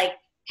you're not like,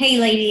 hey,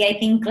 lady, I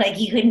think like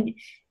you could,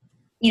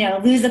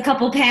 lose a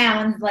couple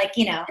pounds. Like,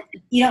 you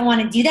don't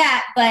want to do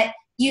that. But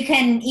you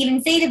can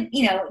even say to,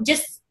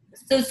 just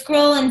so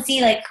scroll and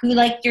see like who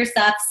liked your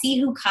stuff, see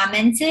who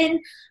commented.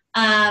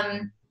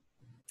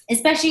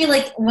 Especially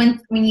like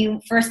when you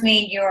first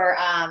made your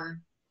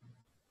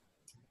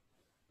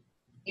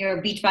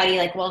Beachbody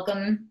like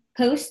welcome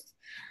post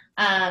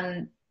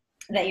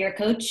that you're a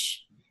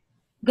coach.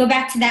 Go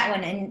back to that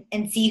one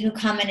and see who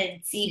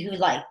commented, see who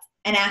liked,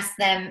 and ask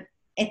them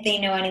if they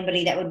know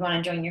anybody that would want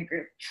to join your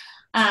group.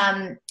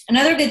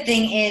 Another good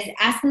thing is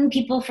asking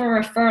people for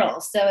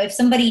referrals. So if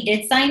somebody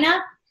did sign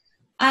up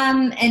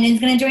and is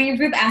going to join your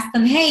group, ask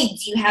them, hey,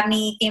 do you have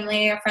any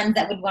family or friends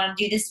that would want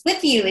to do this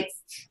with you?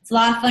 It's a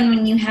lot of fun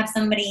when you have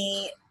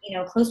somebody,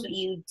 close with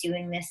you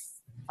doing this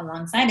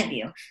alongside of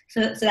you.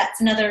 So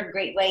that's another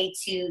great way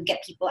to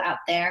get people out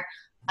there.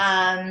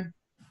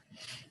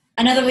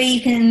 Another way you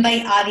can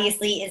invite,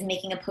 obviously, is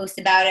making a post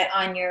about it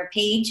on your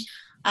page.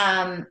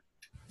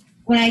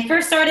 When I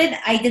first started,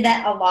 I did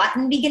that a lot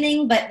in the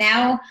beginning, but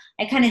now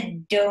I kind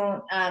of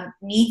don't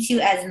need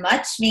to as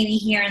much, maybe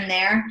here and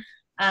there.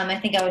 I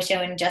think I was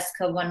showing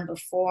Jessica one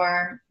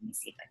before. Let me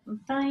see if I can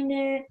find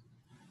it.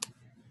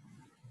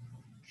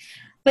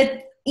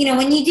 But,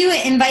 when you do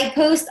an invite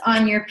post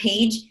on your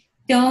page,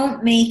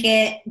 don't make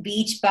it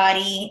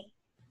Beachbody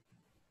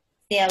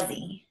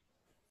salesy.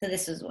 So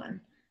this was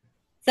one.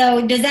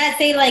 So does that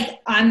say like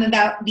I'm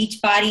about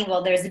Beachbody?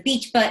 Well, there's a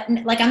beach, but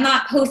like I'm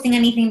not posting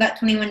anything about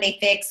 21 Day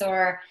Fix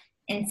or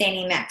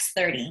Insanity Max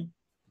 30.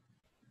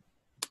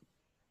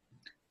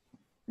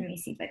 Let me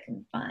see if I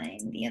can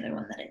find the other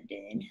one that I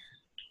did.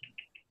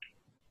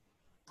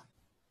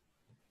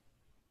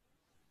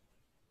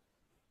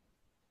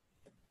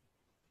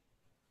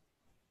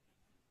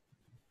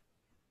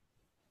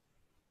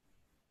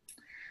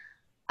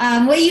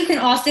 What you can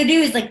also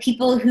do is like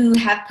people who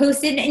have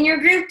posted in your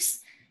groups,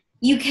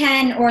 you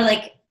can, or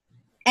like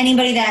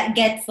anybody that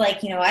gets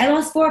like, I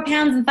lost 4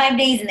 pounds in 5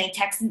 days and they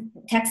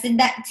texted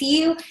that to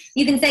you.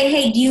 You can say,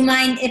 hey, do you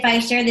mind if I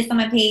share this on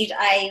my page?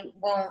 I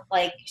won't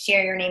like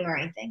share your name or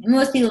anything. And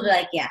most people will be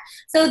like, yeah.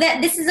 So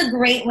that this is a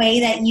great way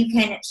that you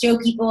can show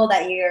people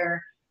that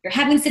you're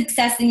having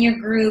success in your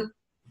group,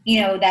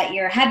 that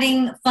you're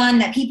having fun,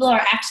 that people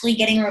are actually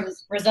getting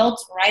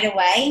results right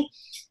away.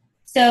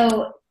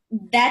 So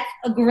that's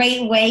a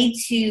great way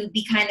to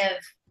be kind of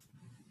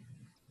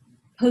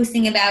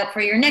posting about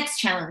for your next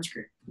challenge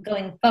group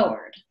going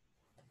forward.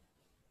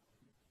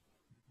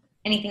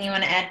 Anything you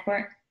want to add,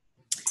 Court?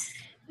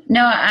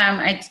 No,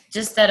 I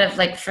just thought of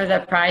like for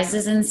the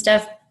prizes and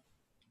stuff,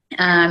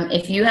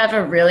 If you have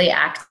a really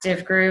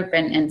active group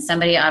and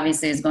somebody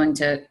obviously is going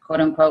to quote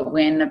unquote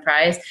win the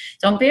prize,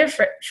 don't be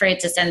afraid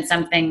to send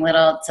something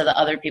little to the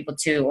other people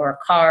too, or a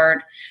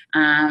card.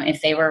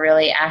 If they were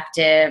really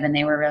active and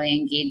they were really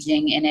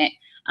engaging in it.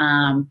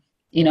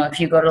 If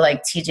you go to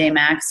like TJ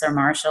Maxx or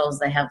Marshalls,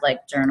 they have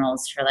like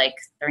journals for like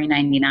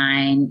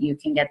 $3.99. You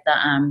can get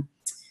the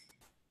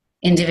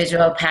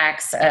individual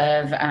packs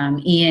of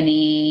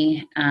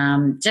E&E,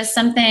 just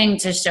something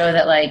to show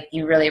that like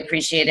you really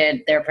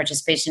appreciated their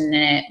participation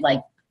in it.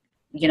 Like,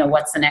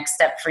 what's the next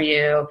step for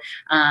you?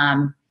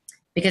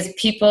 Because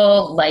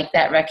people like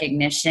that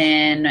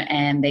recognition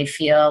and they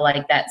feel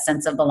like that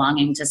sense of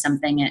belonging to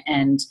something,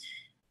 and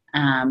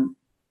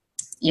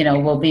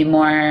will be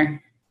more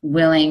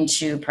willing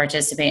to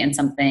participate in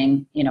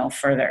something,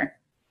 further.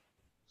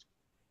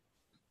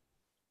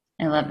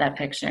 I love that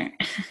picture.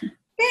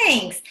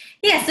 Thanks.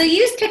 Yeah, so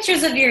use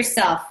pictures of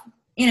yourself.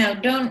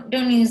 Don't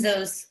use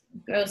those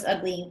gross,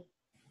 ugly,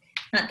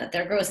 not that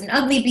they're gross and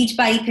ugly beach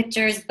body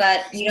pictures,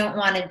 but you don't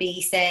want to be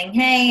saying,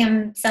 hey,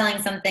 I'm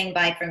selling something,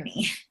 buy from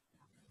me.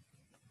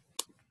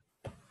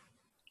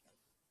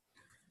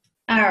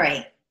 All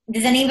right.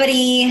 Does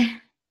anybody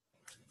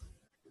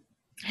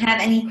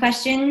have any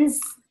questions?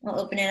 We'll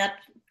open it up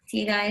to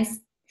you guys.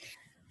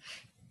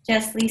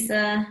 Jess,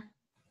 Lisa,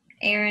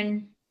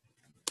 Aaron.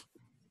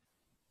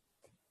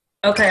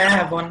 Okay, I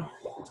have one.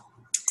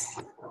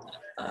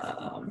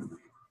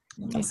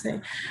 Let me see.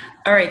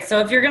 All right,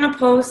 so if you're gonna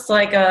post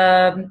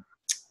okay,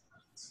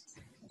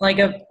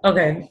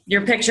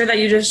 your picture that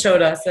you just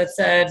showed us that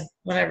said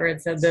whatever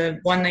it said, the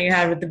one that you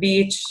had with the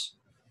beach,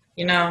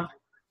 Yeah.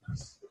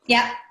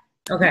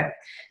 Okay,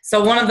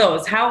 so one of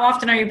those. How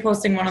often are you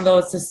posting one of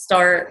those to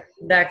start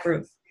that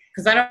group?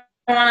 Because I know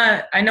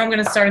I'm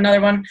gonna start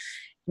another one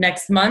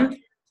next month.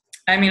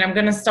 I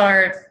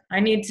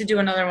need to do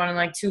another one in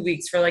like 2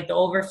 weeks for like the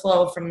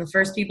overflow from the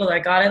first people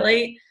that got it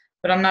late,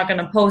 but I'm not going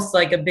to post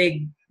like a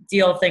big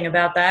deal thing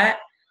about that.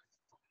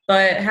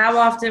 But how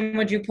often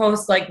would you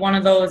post like one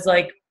of those,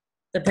 like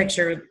the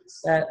picture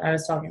that I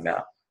was talking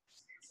about?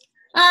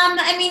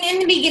 In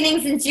the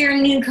beginning, since you're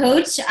a new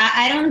coach,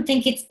 I don't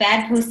think it's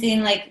bad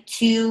posting like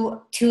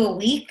two a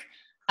week.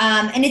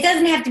 And it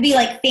doesn't have to be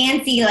like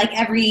fancy, like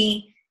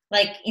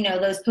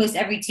those posts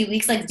every 2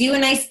 weeks. Like do a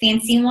nice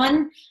fancy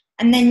one.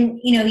 And then,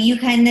 you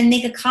can then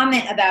make a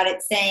comment about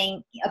it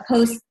saying, a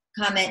post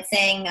comment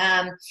saying,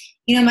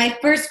 my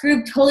first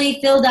group totally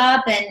filled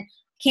up and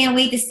can't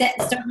wait to start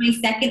my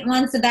second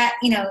one. So that,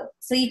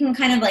 so you can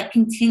kind of like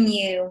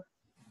continue.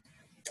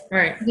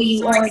 Right. What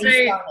you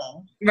already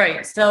started.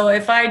 Right. So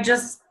if I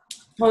just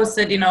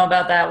posted,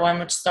 about that one,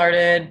 which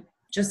started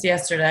just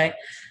yesterday,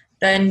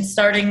 then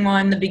starting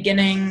one the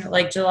beginning,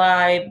 like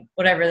July,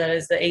 whatever that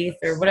is, the 8th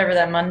or whatever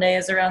that Monday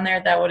is around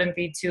there, that wouldn't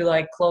be too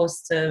like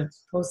close to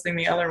posting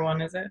the other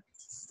one, is it?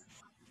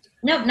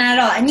 Nope, not at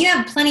all. And you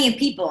have plenty of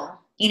people,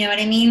 you know what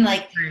I mean?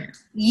 Like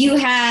you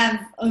have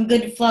a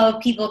good flow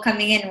of people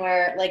coming in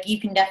where like you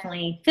can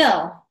definitely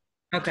fill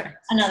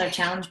another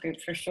challenge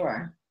group for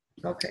sure.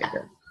 Okay,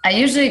 good. I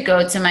usually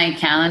go to my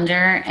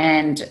calendar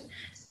and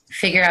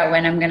figure out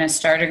when I'm going to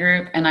start a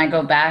group, and I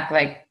go back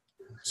like,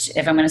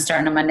 if I'm going to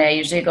start on a Monday, I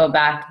usually go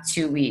back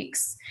 2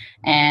 weeks,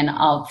 and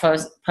I'll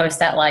post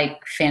that like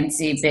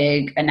fancy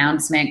big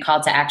announcement call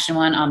to action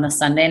one on the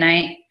Sunday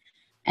night.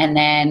 And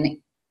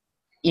then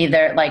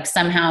either like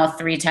somehow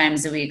 3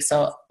 times a week.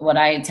 So what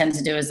I tend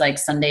to do is like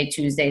Sunday,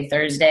 Tuesday,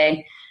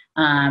 Thursday,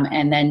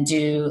 and then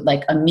do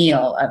like a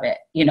meal of it,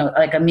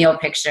 like a meal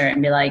picture,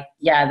 and be like,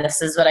 yeah, this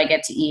is what I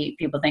get to eat.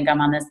 People think I'm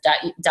on this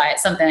diet,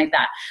 something like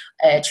that.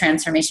 A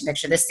transformation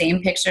picture, the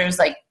same pictures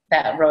like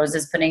that Rose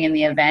is putting in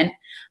the event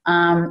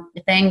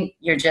thing.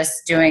 You're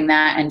just doing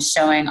that and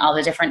showing all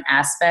the different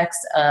aspects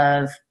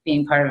of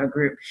being part of a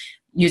group,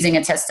 using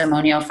a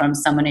testimonial from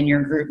someone in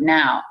your group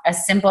now,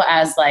 as simple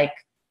as like,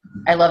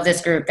 I love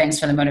this group, thanks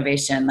for the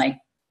motivation. Like,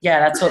 yeah,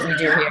 that's what we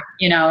do here.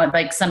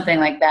 Like something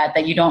like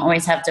that you don't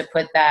always have to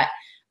put that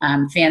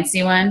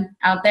fancy one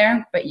out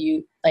there, but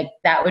you like,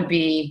 that would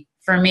be,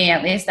 for me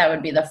at least, that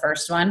would be the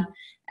first one.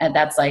 And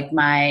that's like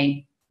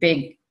my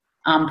big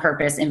on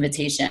purpose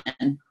invitation,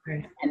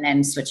 right. And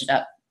then switch it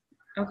up.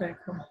 Okay,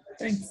 cool.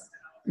 Thanks.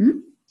 Mm-hmm.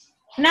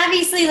 And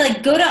obviously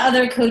like go to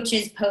other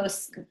coaches'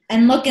 posts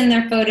and look in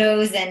their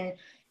photos and,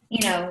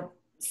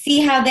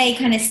 see how they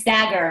kind of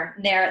stagger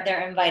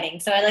their inviting.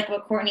 So I like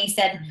what Courtney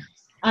said.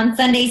 On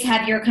Sundays,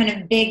 have your kind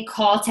of big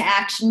call to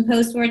action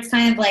post where it's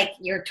kind of like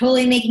you're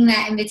totally making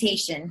that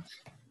invitation.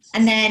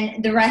 And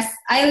then the rest,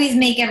 I always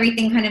make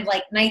everything kind of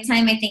like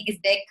nighttime, I think is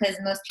big because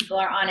most people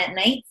are on at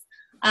night.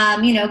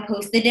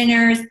 Post the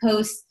dinners,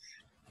 post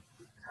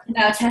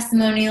about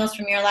testimonials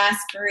from your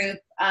last group.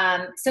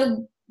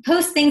 So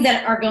post things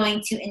that are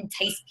going to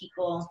entice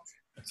people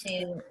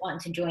to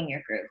want to join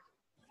your group.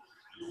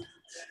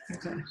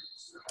 Okay.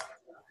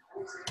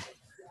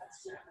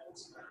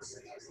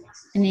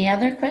 Any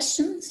other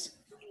questions?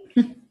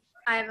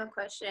 I have a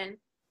question.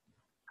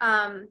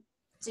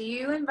 Do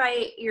you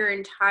invite your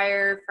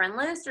entire friend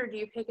list, or do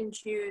you pick and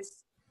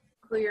choose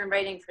who you're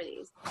inviting for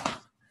these?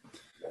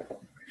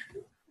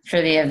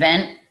 For the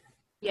event?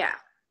 Yeah.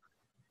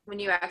 When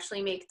you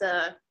actually make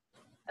the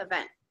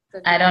event.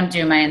 I don't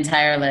do my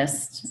entire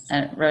list.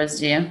 Rose,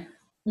 do you?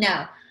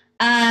 No.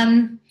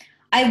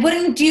 I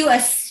wouldn't do a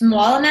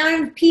small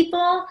amount of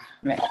people.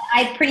 Right. But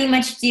I pretty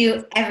much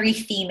do every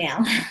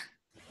female.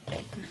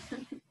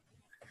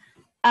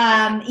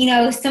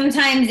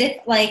 Sometimes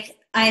if like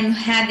I'm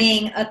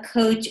having a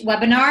coach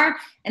webinar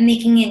and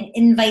making an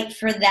invite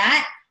for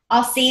that,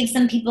 I'll save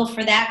some people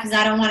for that because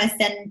I don't want to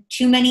send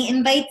too many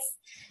invites.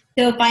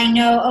 So if I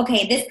know,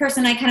 okay, this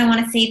person I kind of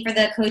want to save for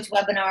the coach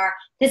webinar,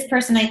 this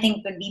person I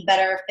think would be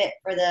better fit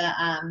for the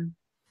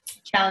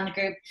challenge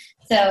group.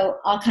 So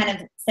I'll kind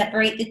of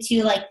separate the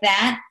two like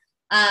that.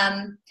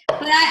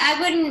 But I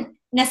wouldn't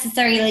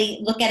necessarily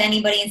look at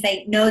anybody and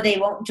say, no, they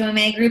won't join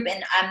my group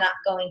and I'm not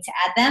going to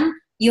add them.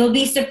 You'll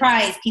be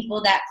surprised,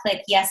 people that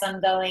click, yes,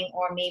 I'm going,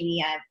 or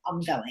maybe I'm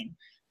going.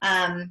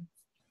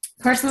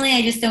 Personally,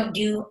 I just don't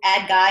do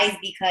add guys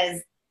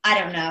because I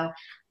don't know.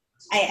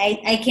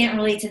 I can't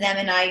relate to them,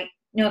 and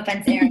no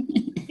offense, Erin,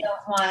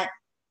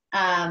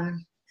 not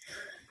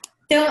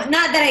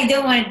that I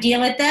don't want to deal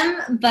with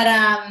them, but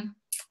I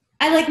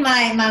like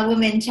my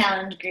women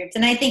challenge groups,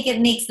 and I think it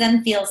makes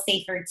them feel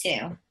safer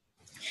too.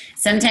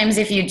 Sometimes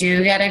if you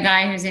do get a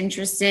guy who's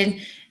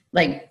interested,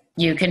 like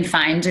you can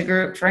find a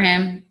group for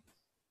him,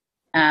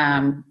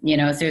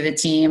 through the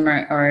team,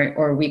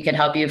 or we could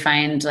help you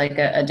find like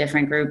a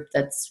different group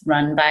that's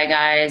run by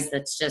guys.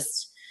 That's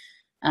just,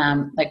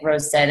 like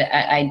Rose said,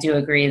 I do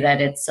agree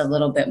that it's a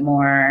little bit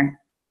more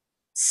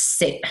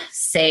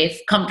safe,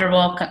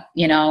 comfortable.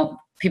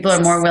 People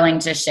are more willing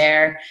to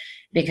share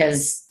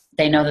because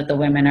they know that the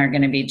women are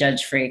going to be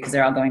judge free because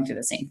they're all going through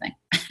the same thing.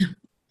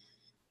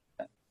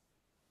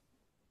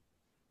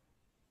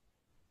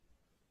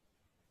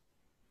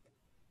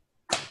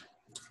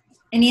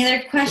 Any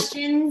other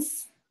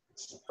questions?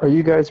 Are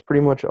you guys pretty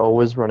much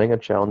always running a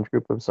challenge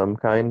group of some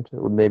kind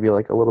with maybe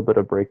like a little bit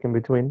of break in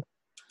between?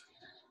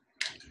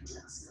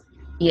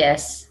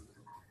 Yes.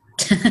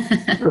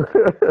 You're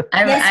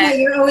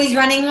always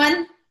running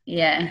one?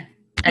 Yeah.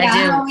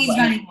 I'm always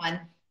running one.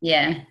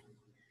 Yeah.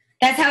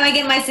 That's how I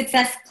get my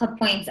Success Club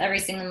points every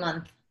single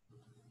month.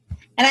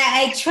 And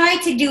I try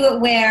to do it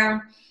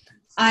where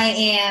I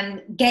am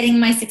getting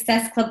my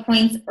Success Club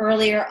points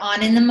earlier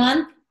on in the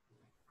month.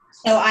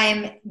 So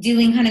I'm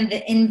doing kind of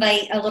the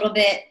invite a little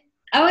bit,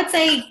 I would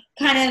say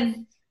kind of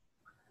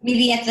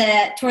maybe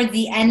towards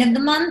the end of the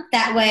month.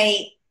 That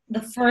way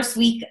the first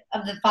week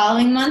of the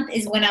following month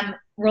is when I'm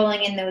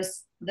rolling in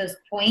those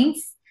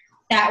points.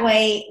 That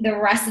way the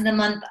rest of the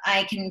month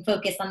I can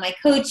focus on my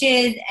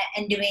coaches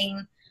and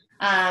doing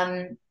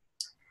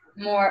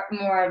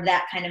more of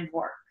that kind of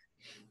work.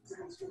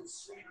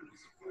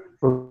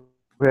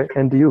 Okay.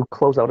 And do you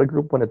close out a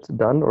group when it's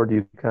done, or do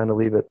you kind of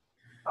leave it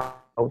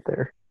out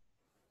there?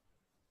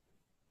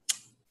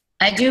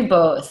 I do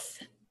both.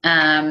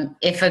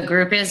 If a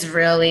group is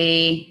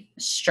really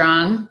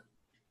strong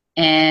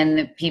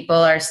and people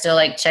are still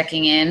like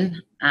checking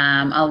in,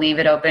 I'll leave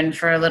it open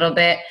for a little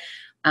bit.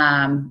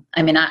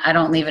 I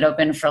don't leave it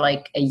open for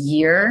like a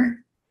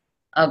year.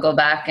 I'll go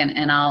back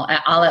and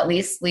I'll at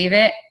least leave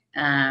it.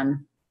 I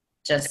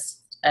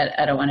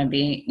don't want to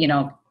be,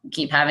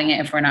 keep having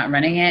it if we're not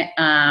running it.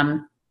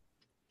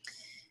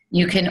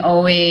 You can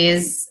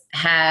always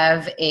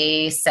have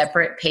a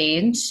separate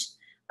page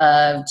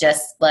of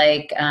just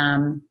like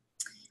of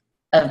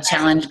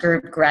challenge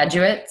group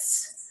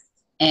graduates,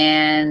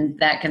 and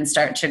that can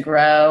start to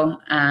grow.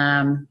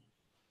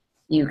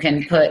 You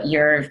can put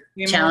your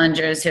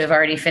challengers who have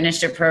already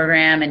finished a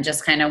program and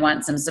just kind of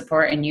want some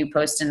support, and you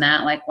post in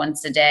that like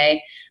once a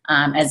day,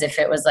 as if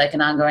it was like an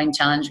ongoing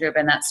challenge group,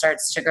 and that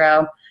starts to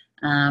grow.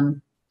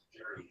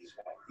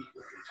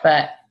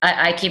 But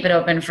I keep it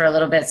open for a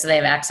little bit so they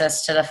have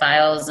access to the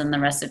files and the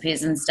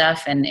recipes and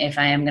stuff. And if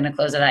I am going to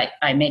close it,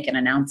 I make an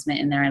announcement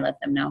in there. I let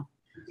them know.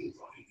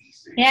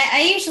 Yeah,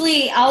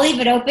 I'll leave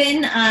it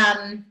open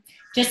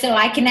just so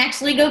I can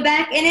actually go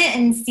back in it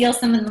and steal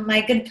some of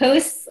my good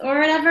posts or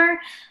whatever.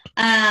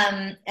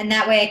 And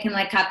that way I can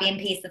like copy and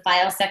paste the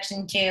file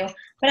section too.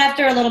 But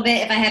after a little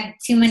bit, if I have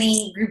too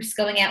many groups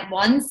going at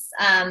once,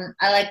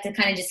 I like to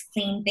kind of just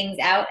clean things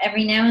out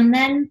every now and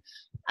then.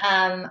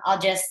 I'll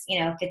just,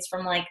 if it's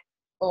from like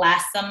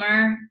last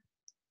summer,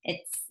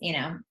 it's,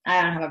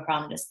 I don't have a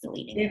problem just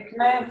deleting it.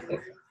 Can I have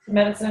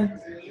medicine?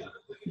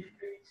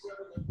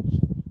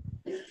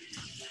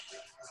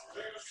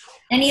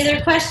 Any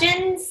other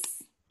questions?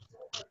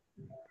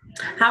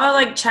 How about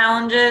like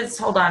challenges?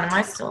 Hold on, am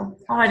I still?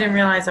 Oh, I didn't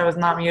realize I was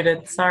not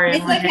muted. Sorry.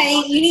 It's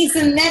okay. You need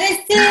some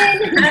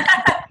medicine?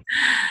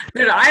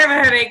 Dude, I have a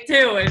headache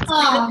too.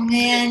 Oh,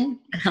 man.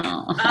 It's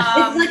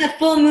like a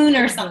full moon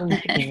or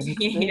something.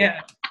 Yeah.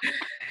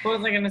 What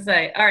was I going to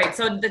say? All right.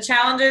 So the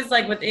challenges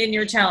like within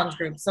your challenge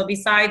group. So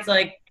besides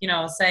like,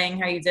 saying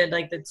how you did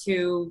like the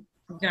 2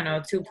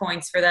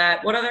 points for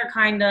that, what other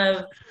kind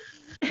of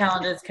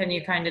challenges can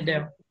you kind of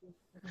do?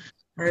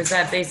 Or is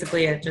that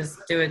basically it? Just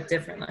do it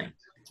differently.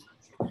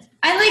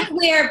 I like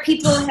where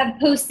people have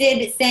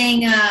posted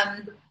saying,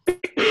 I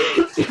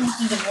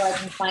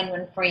can find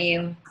one for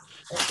you.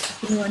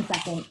 Give me 1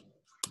 second.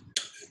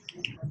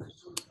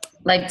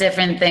 Like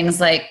different things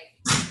like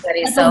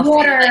study Like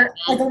selfie.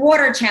 a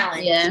water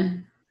challenge. Yeah.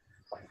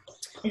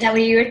 Is that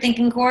what you were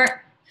thinking, Court?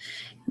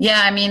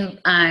 Yeah, I mean,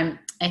 I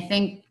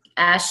think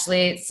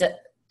Ashley,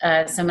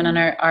 someone on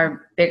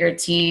our bigger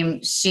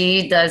team,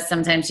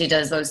 sometimes she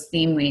does those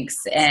theme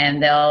weeks,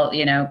 and they'll,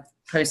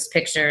 post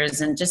pictures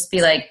and just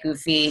be like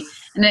goofy.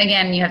 And then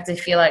again, you have to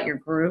feel out your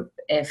group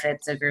if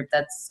it's a group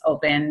that's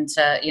open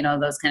to,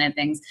 those kind of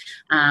things.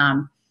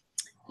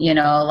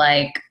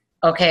 Like,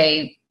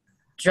 okay,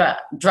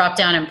 drop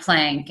down and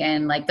plank,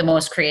 and like the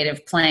most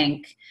creative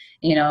plank,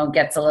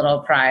 gets a little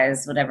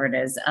prize, whatever it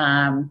is.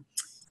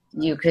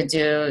 You could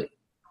do,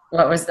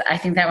 I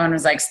think that one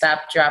was like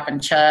stop, drop,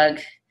 and chug.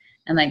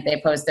 And like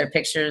they post their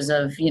pictures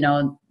of,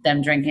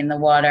 them drinking the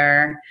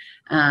water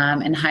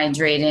and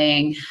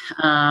hydrating.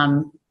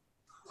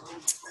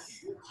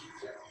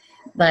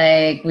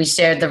 Like we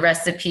shared the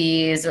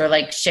recipes, or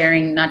like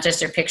sharing not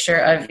just your picture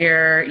of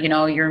your,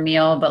 your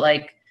meal, but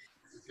like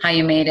how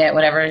you made it,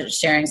 whatever,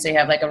 sharing. So you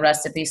have like a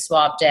recipe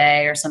swap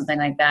day or something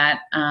like that.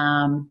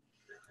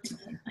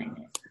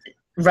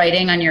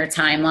 Writing on your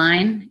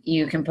timeline,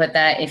 you can put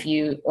that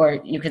or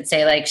you could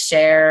say like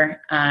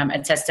share a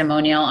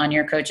testimonial on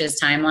your coach's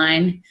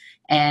timeline,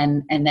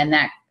 and then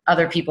that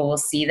other people will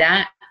see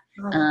that.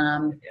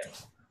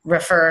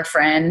 Refer a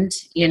friend,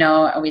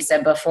 we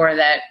said before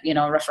that,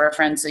 refer a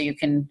friend so you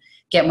can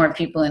get more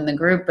people in the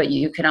group, but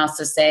you can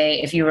also say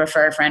if you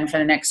refer a friend for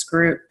the next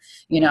group,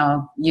 you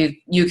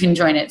can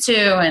join it too,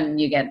 and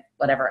you get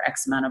whatever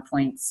X amount of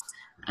points.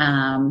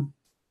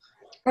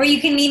 Or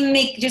you can even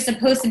make just a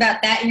post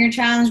about that in your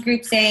challenge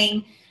group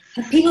saying,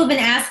 have people been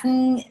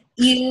asking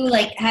you,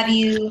 like, have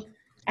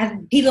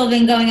people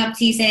been going up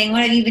to you saying,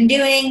 what have you been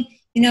doing?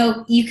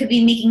 You could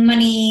be making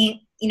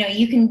money,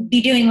 you can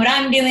be doing what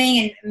I'm doing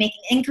and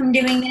making income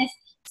doing this.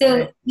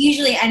 So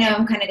usually, I know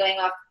I'm kind of going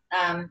off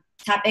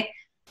topic,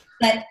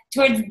 but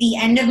towards the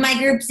end of my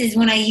groups is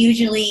when I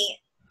usually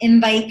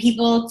invite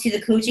people to the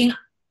coaching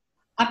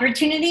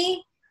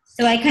opportunity.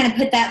 So I kind of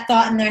put that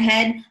thought in their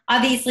head.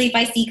 Obviously, if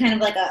I see kind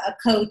of like a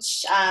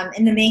coach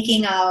in the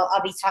making,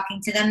 I'll be talking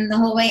to them the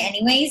whole way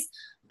anyways.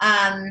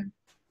 And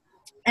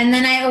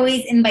then I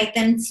always invite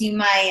them to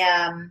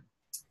my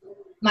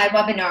my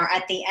webinar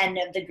at the end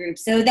of the group.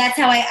 So that's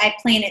how I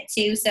plan it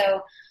too.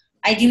 So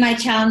I do my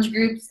challenge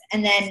groups,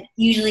 and then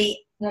usually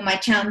when my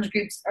challenge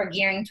groups are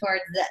gearing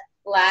towards their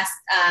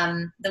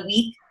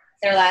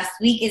last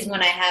week is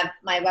when I have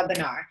my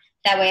webinar.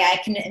 That way I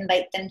can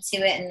invite them to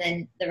it, and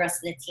then the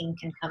rest of the team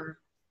can come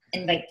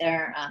invite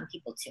their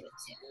people to it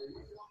too.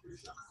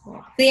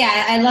 So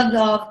yeah, I loved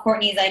all of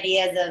Courtney's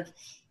ideas of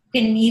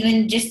you can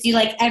even just do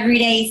like every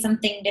day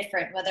something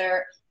different,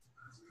 whether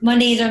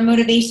Mondays are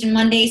motivation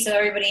Monday, so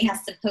everybody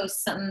has to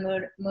post something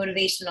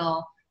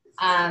motivational.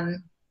 I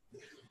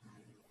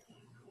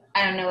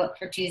don't know what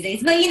for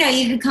Tuesdays, but you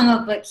can come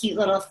up with cute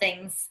little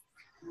things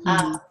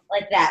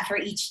like that for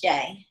each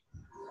day.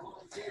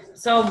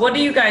 So what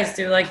do you guys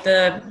do? Like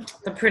the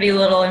pretty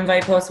little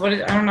invite post? I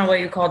don't know what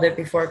you called it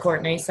before,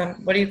 Courtney.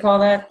 What do you call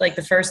that? Like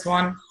the first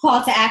one?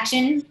 Call to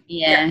action.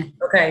 Yeah.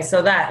 Okay.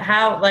 So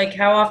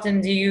how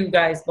often do you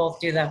guys both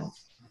do them?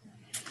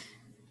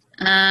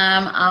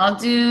 I'll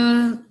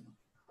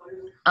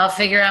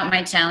figure out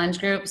my challenge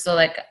group. So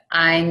like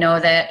I know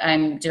that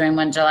I'm doing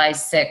one July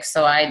 6th.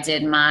 So I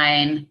did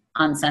mine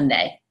on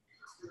Sunday,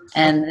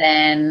 and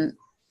then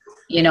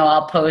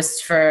I'll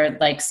post for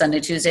like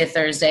Sunday, Tuesday,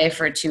 Thursday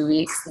for 2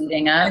 weeks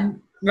leading up.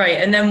 Right.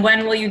 And then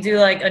when will you do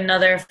like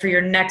another for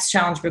your next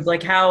challenge group?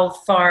 Like how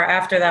far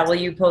after that will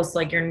you post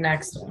like your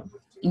next one?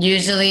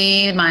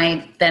 Usually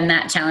then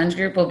that challenge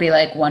group will be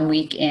like 1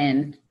 week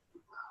in,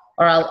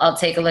 or I'll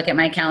take a look at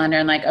my calendar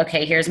and like,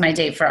 okay, here's my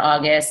date for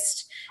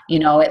August.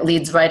 It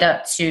leads right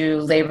up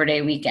to Labor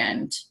Day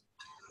weekend.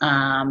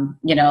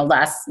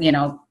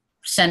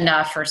 Send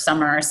off for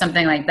summer or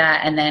something like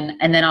that, and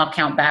then I'll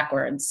count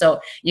backwards. So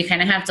you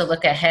kind of have to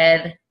look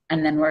ahead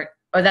and then work.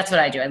 Oh, that's what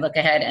I do. I look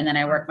ahead and then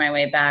I work my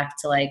way back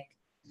to like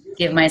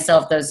give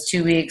myself those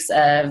 2 weeks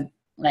of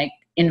like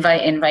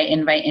invite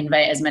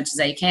as much as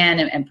I can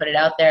and put it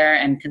out there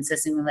and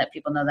consistently let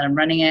people know that I'm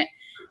running it,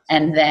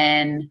 and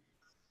then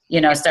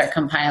start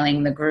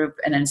compiling the group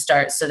and then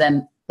start. So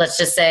then let's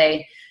just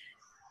say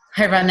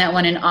I run that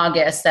one in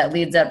August that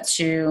leads up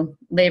to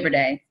Labor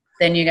Day.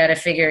 Then you got to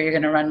figure you're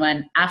going to run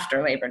one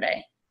after Labor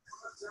Day,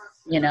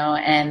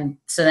 and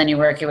so then you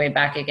work your way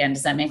back again.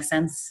 Does that make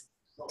sense?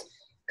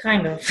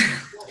 Kind of.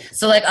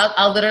 So like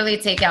I'll literally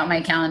take out my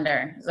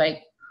calendar,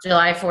 like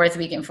July 4th,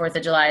 weekend 4th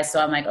of July.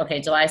 So I'm like,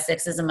 okay, July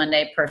 6th is a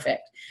Monday.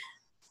 Perfect.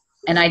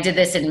 And I did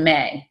this in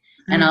May,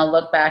 and I'll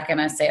look back and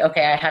I say,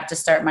 okay, I have to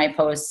start my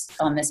post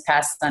on this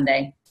past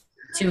Sunday.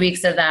 2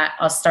 weeks of that,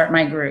 I'll start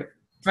my group.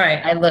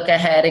 Right. I look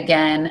ahead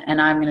again,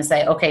 and I'm going to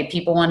say, okay,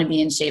 people want to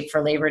be in shape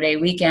for Labor Day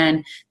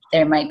weekend.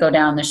 They might go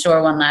down the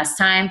shore one last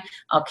time.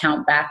 I'll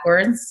count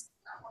backwards.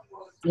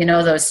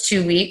 Those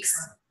 2 weeks,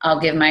 I'll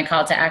give my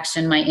call to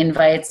action, my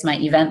invites, my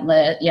event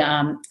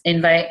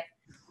invite.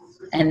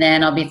 And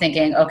then I'll be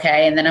thinking,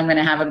 okay, and then I'm going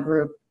to have a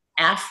group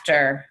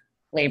after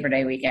Labor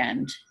Day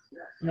weekend.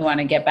 who want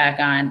to get back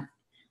on.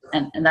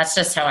 And that's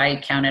just how I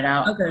count it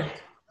out. Okay.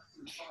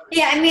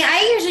 Yeah, I mean,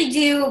 I usually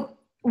do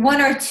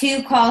 1 or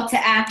 2 call to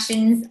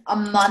actions a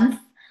month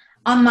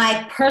on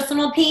my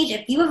personal page.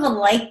 If you have a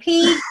like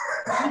page, you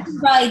can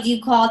probably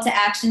do call to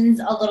actions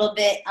a little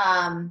bit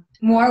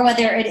more,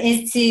 whether it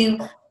is to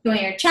join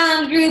your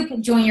challenge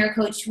group, join your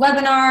coach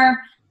webinar,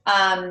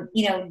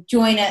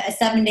 join a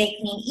 7-day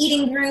clean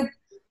eating group.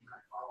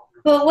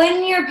 But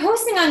when you're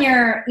posting on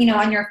your,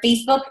 on your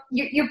Facebook,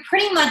 you're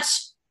pretty much,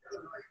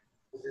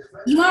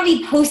 you want to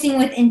be posting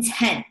with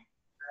intent.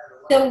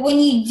 So when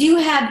you do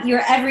have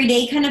your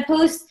everyday kind of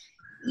post,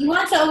 you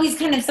want to always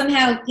kind of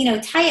somehow,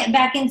 tie it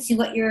back into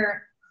what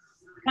you're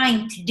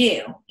trying to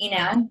do,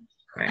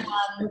 Right.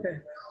 Okay.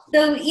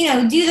 So,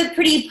 do the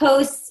pretty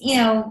posts,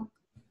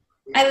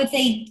 I would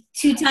say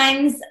 2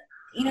 times,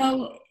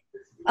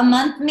 a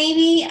month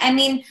maybe. I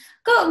mean,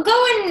 go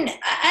and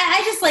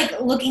I just like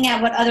looking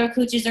at what other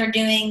coaches are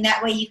doing.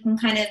 That way you can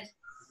kind of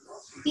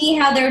see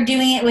how they're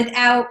doing it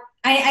without,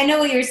 I know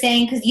what you're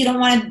saying, because you don't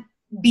want to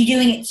be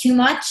doing it too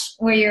much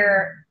where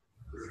you're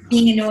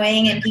being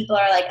annoying and people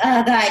are like,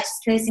 oh God,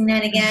 just posting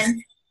that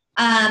again.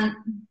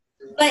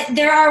 But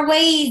there are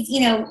ways,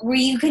 where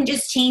you can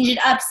just change it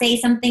up, say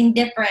something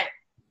different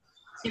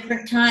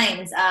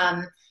times.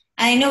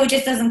 I know it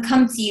just doesn't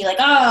come to you like,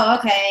 oh,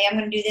 okay, I'm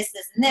going to do this,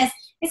 this, and this.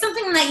 It's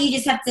something that you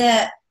just have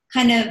to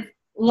kind of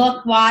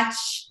look, watch,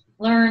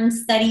 learn,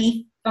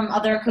 study from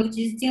other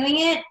coaches doing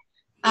it.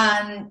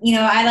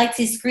 I like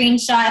to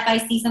screenshot if I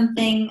see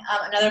something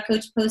another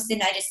coach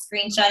posted. I just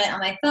screenshot it on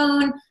my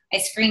phone. I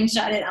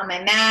screenshot it on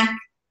my Mac.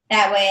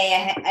 That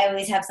way, I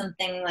always have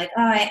something like,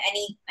 oh, I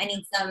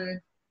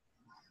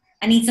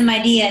need some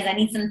ideas. I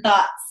need some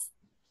thoughts,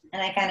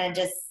 and I kind of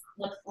just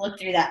look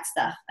through that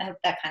stuff. I hope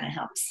that kind of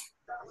helps.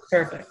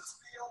 Perfect.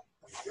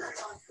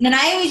 And then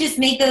I always just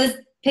make those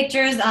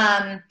pictures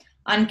on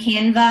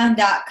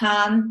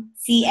canva.com,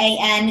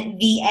 canva.com.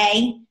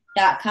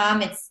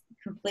 It's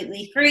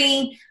completely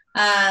free.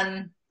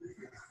 And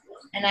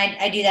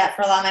I do that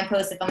for a lot of my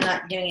posts if I'm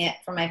not doing it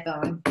for my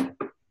phone.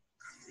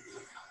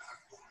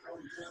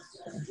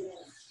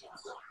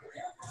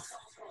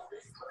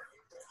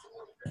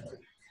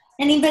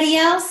 Anybody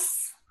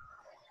else?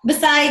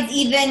 Besides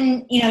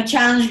even,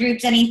 challenge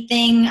groups,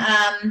 anything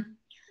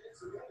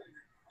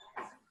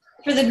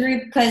for the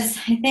group? Because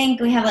I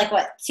think we have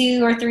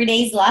 2 or 3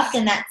 days left,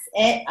 and that's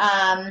it.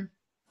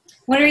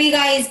 When are you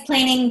guys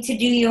planning to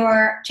do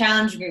your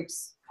challenge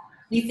groups?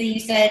 Lisa, you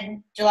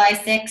said July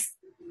 6th.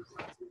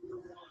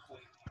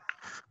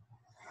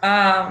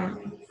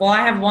 Well,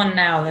 I have one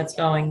now that's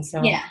going,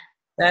 so Yeah.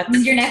 That's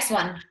When's your next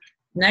one?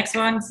 next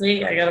one.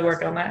 See, I got to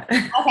work on that.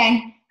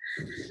 Okay.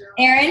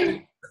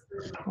 Aaron?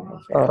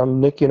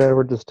 Nikki and I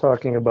were just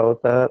talking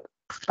about that.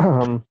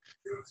 So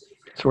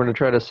we're going to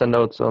try to send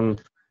out some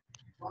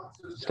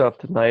stuff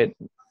tonight,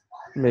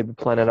 maybe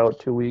plan it out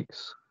 2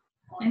 weeks.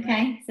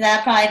 Okay. So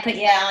that'll probably put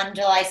you on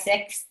July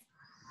 6th.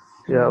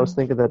 Yeah, I was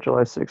thinking that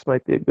July 6th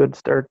might be a good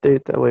start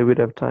date. That way we'd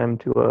have time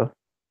to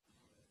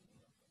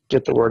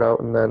get the word out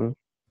and then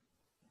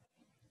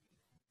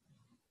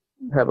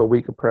have a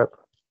week of prep.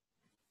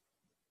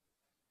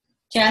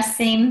 Just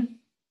same.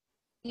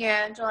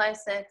 Yeah, July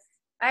 6th.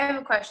 I have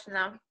a question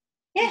though.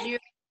 Yeah.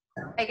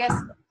 I guess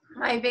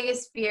my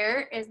biggest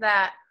fear is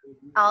that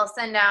I'll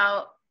send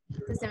out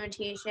this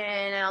invitation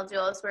and I'll do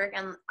all this work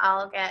and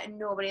I'll get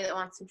nobody that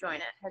wants to join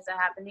it. Has that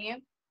happened to you?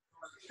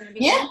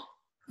 Yeah.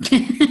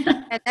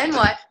 And then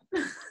what?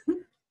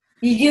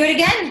 You do it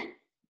again.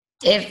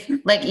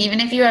 Even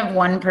if you have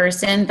one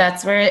person,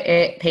 that's where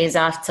it pays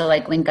off to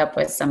link up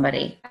with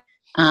somebody.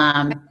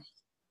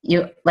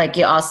 You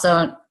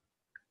also,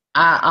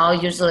 I'll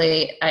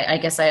usually, I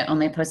guess I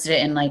only posted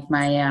it in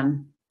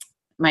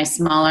my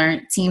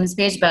smaller teams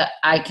page, but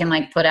I can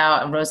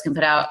Rose can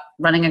put out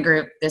running a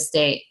group this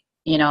date.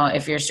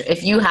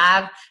 If you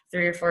have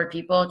 3 or 4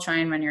 people, try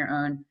and run your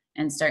own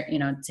and start,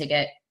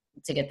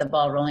 to get the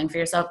ball rolling for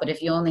yourself. But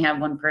if you only have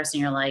one person,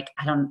 you're like,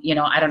 I don't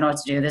know what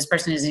to do. This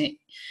person isn't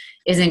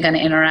going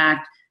to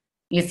interact.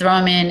 You throw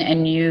them in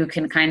and you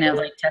can kind of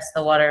test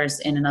the waters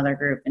in another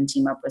group and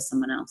team up with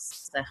someone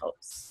else. That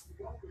helps.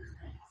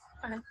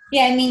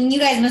 Yeah, I mean, you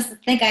guys must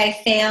think I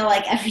fail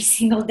every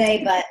single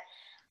day, but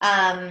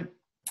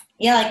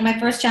my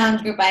first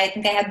challenge group, I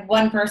think I had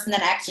one person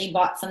that actually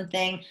bought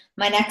something.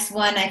 My next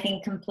one, I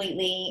think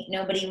completely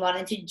nobody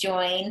wanted to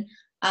join.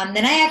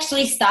 Then I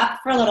actually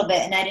stopped for a little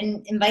bit and I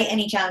didn't invite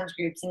any challenge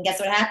groups. And guess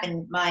what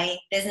happened? My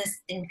business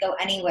didn't go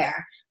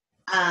anywhere.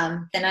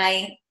 Then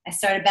I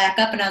started back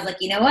up and I was like,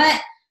 you know what?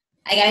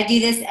 I got to do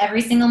this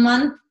every single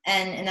month.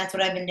 And that's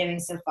what I've been doing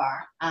so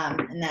far.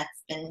 And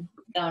that's been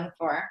going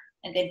for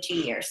a good 2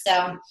 years.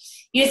 So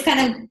you just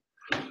kind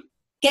of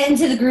get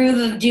into the groove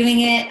of doing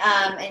it,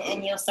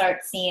 and you'll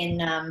start seeing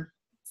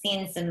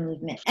some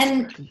movement.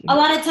 And a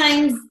lot of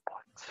times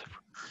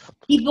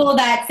people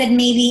that said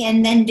maybe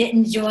and then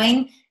didn't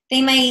join,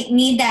 they might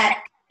need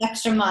that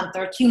extra month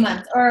or 2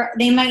 months, or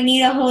they might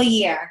need a whole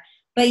year.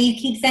 But you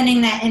keep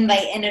sending that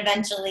invite and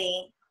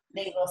eventually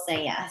they will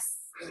say yes.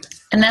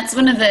 And that's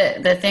one of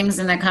the things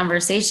in the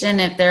conversation.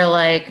 If they're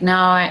like, no,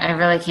 I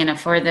really can't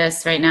afford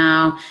this right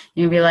now,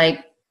 you'd be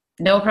like,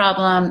 no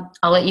problem.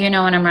 I'll let you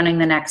know when I'm running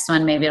the next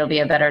one. Maybe it'll be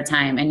a better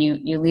time. And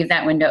you leave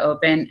that window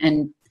open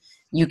and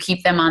you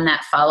keep them on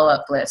that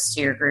follow-up list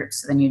to your group.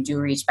 So then you do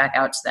reach back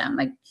out to them.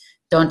 Like,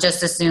 don't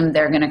just assume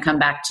they're going to come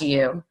back to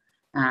you.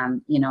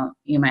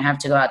 You might have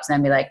to go out to them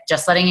and be like,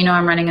 just letting you know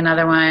I'm running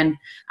another one.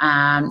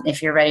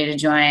 If you're ready to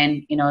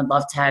join, I'd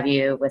love to have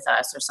you with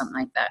us or something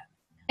like that.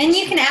 And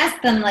you can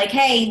ask them like,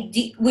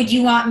 hey, would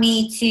you want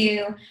me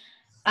to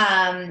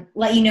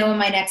let you know when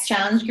my next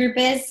challenge group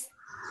is?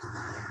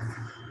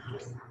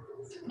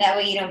 That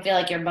way you don't feel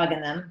like you're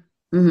bugging them.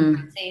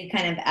 Mm-hmm. So you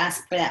kind of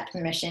ask for that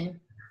permission.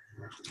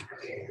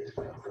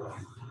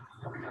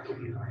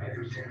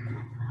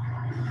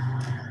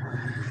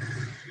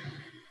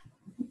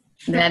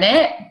 Is that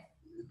it?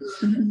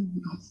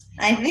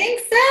 I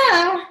think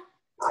so.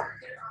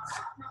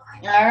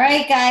 All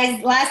right,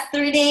 guys. Last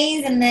 3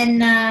 days, and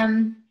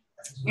then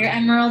your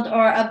Emerald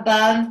or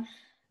above.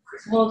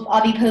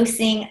 I'll be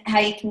posting how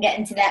you can get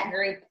into that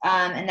group,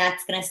 and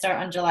that's going to start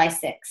on July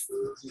 6th.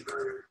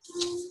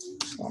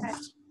 All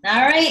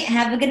right.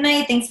 Have a good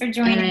night. Thanks for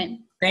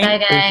joining. Bye,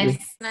 guys.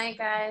 Good night,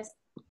 guys.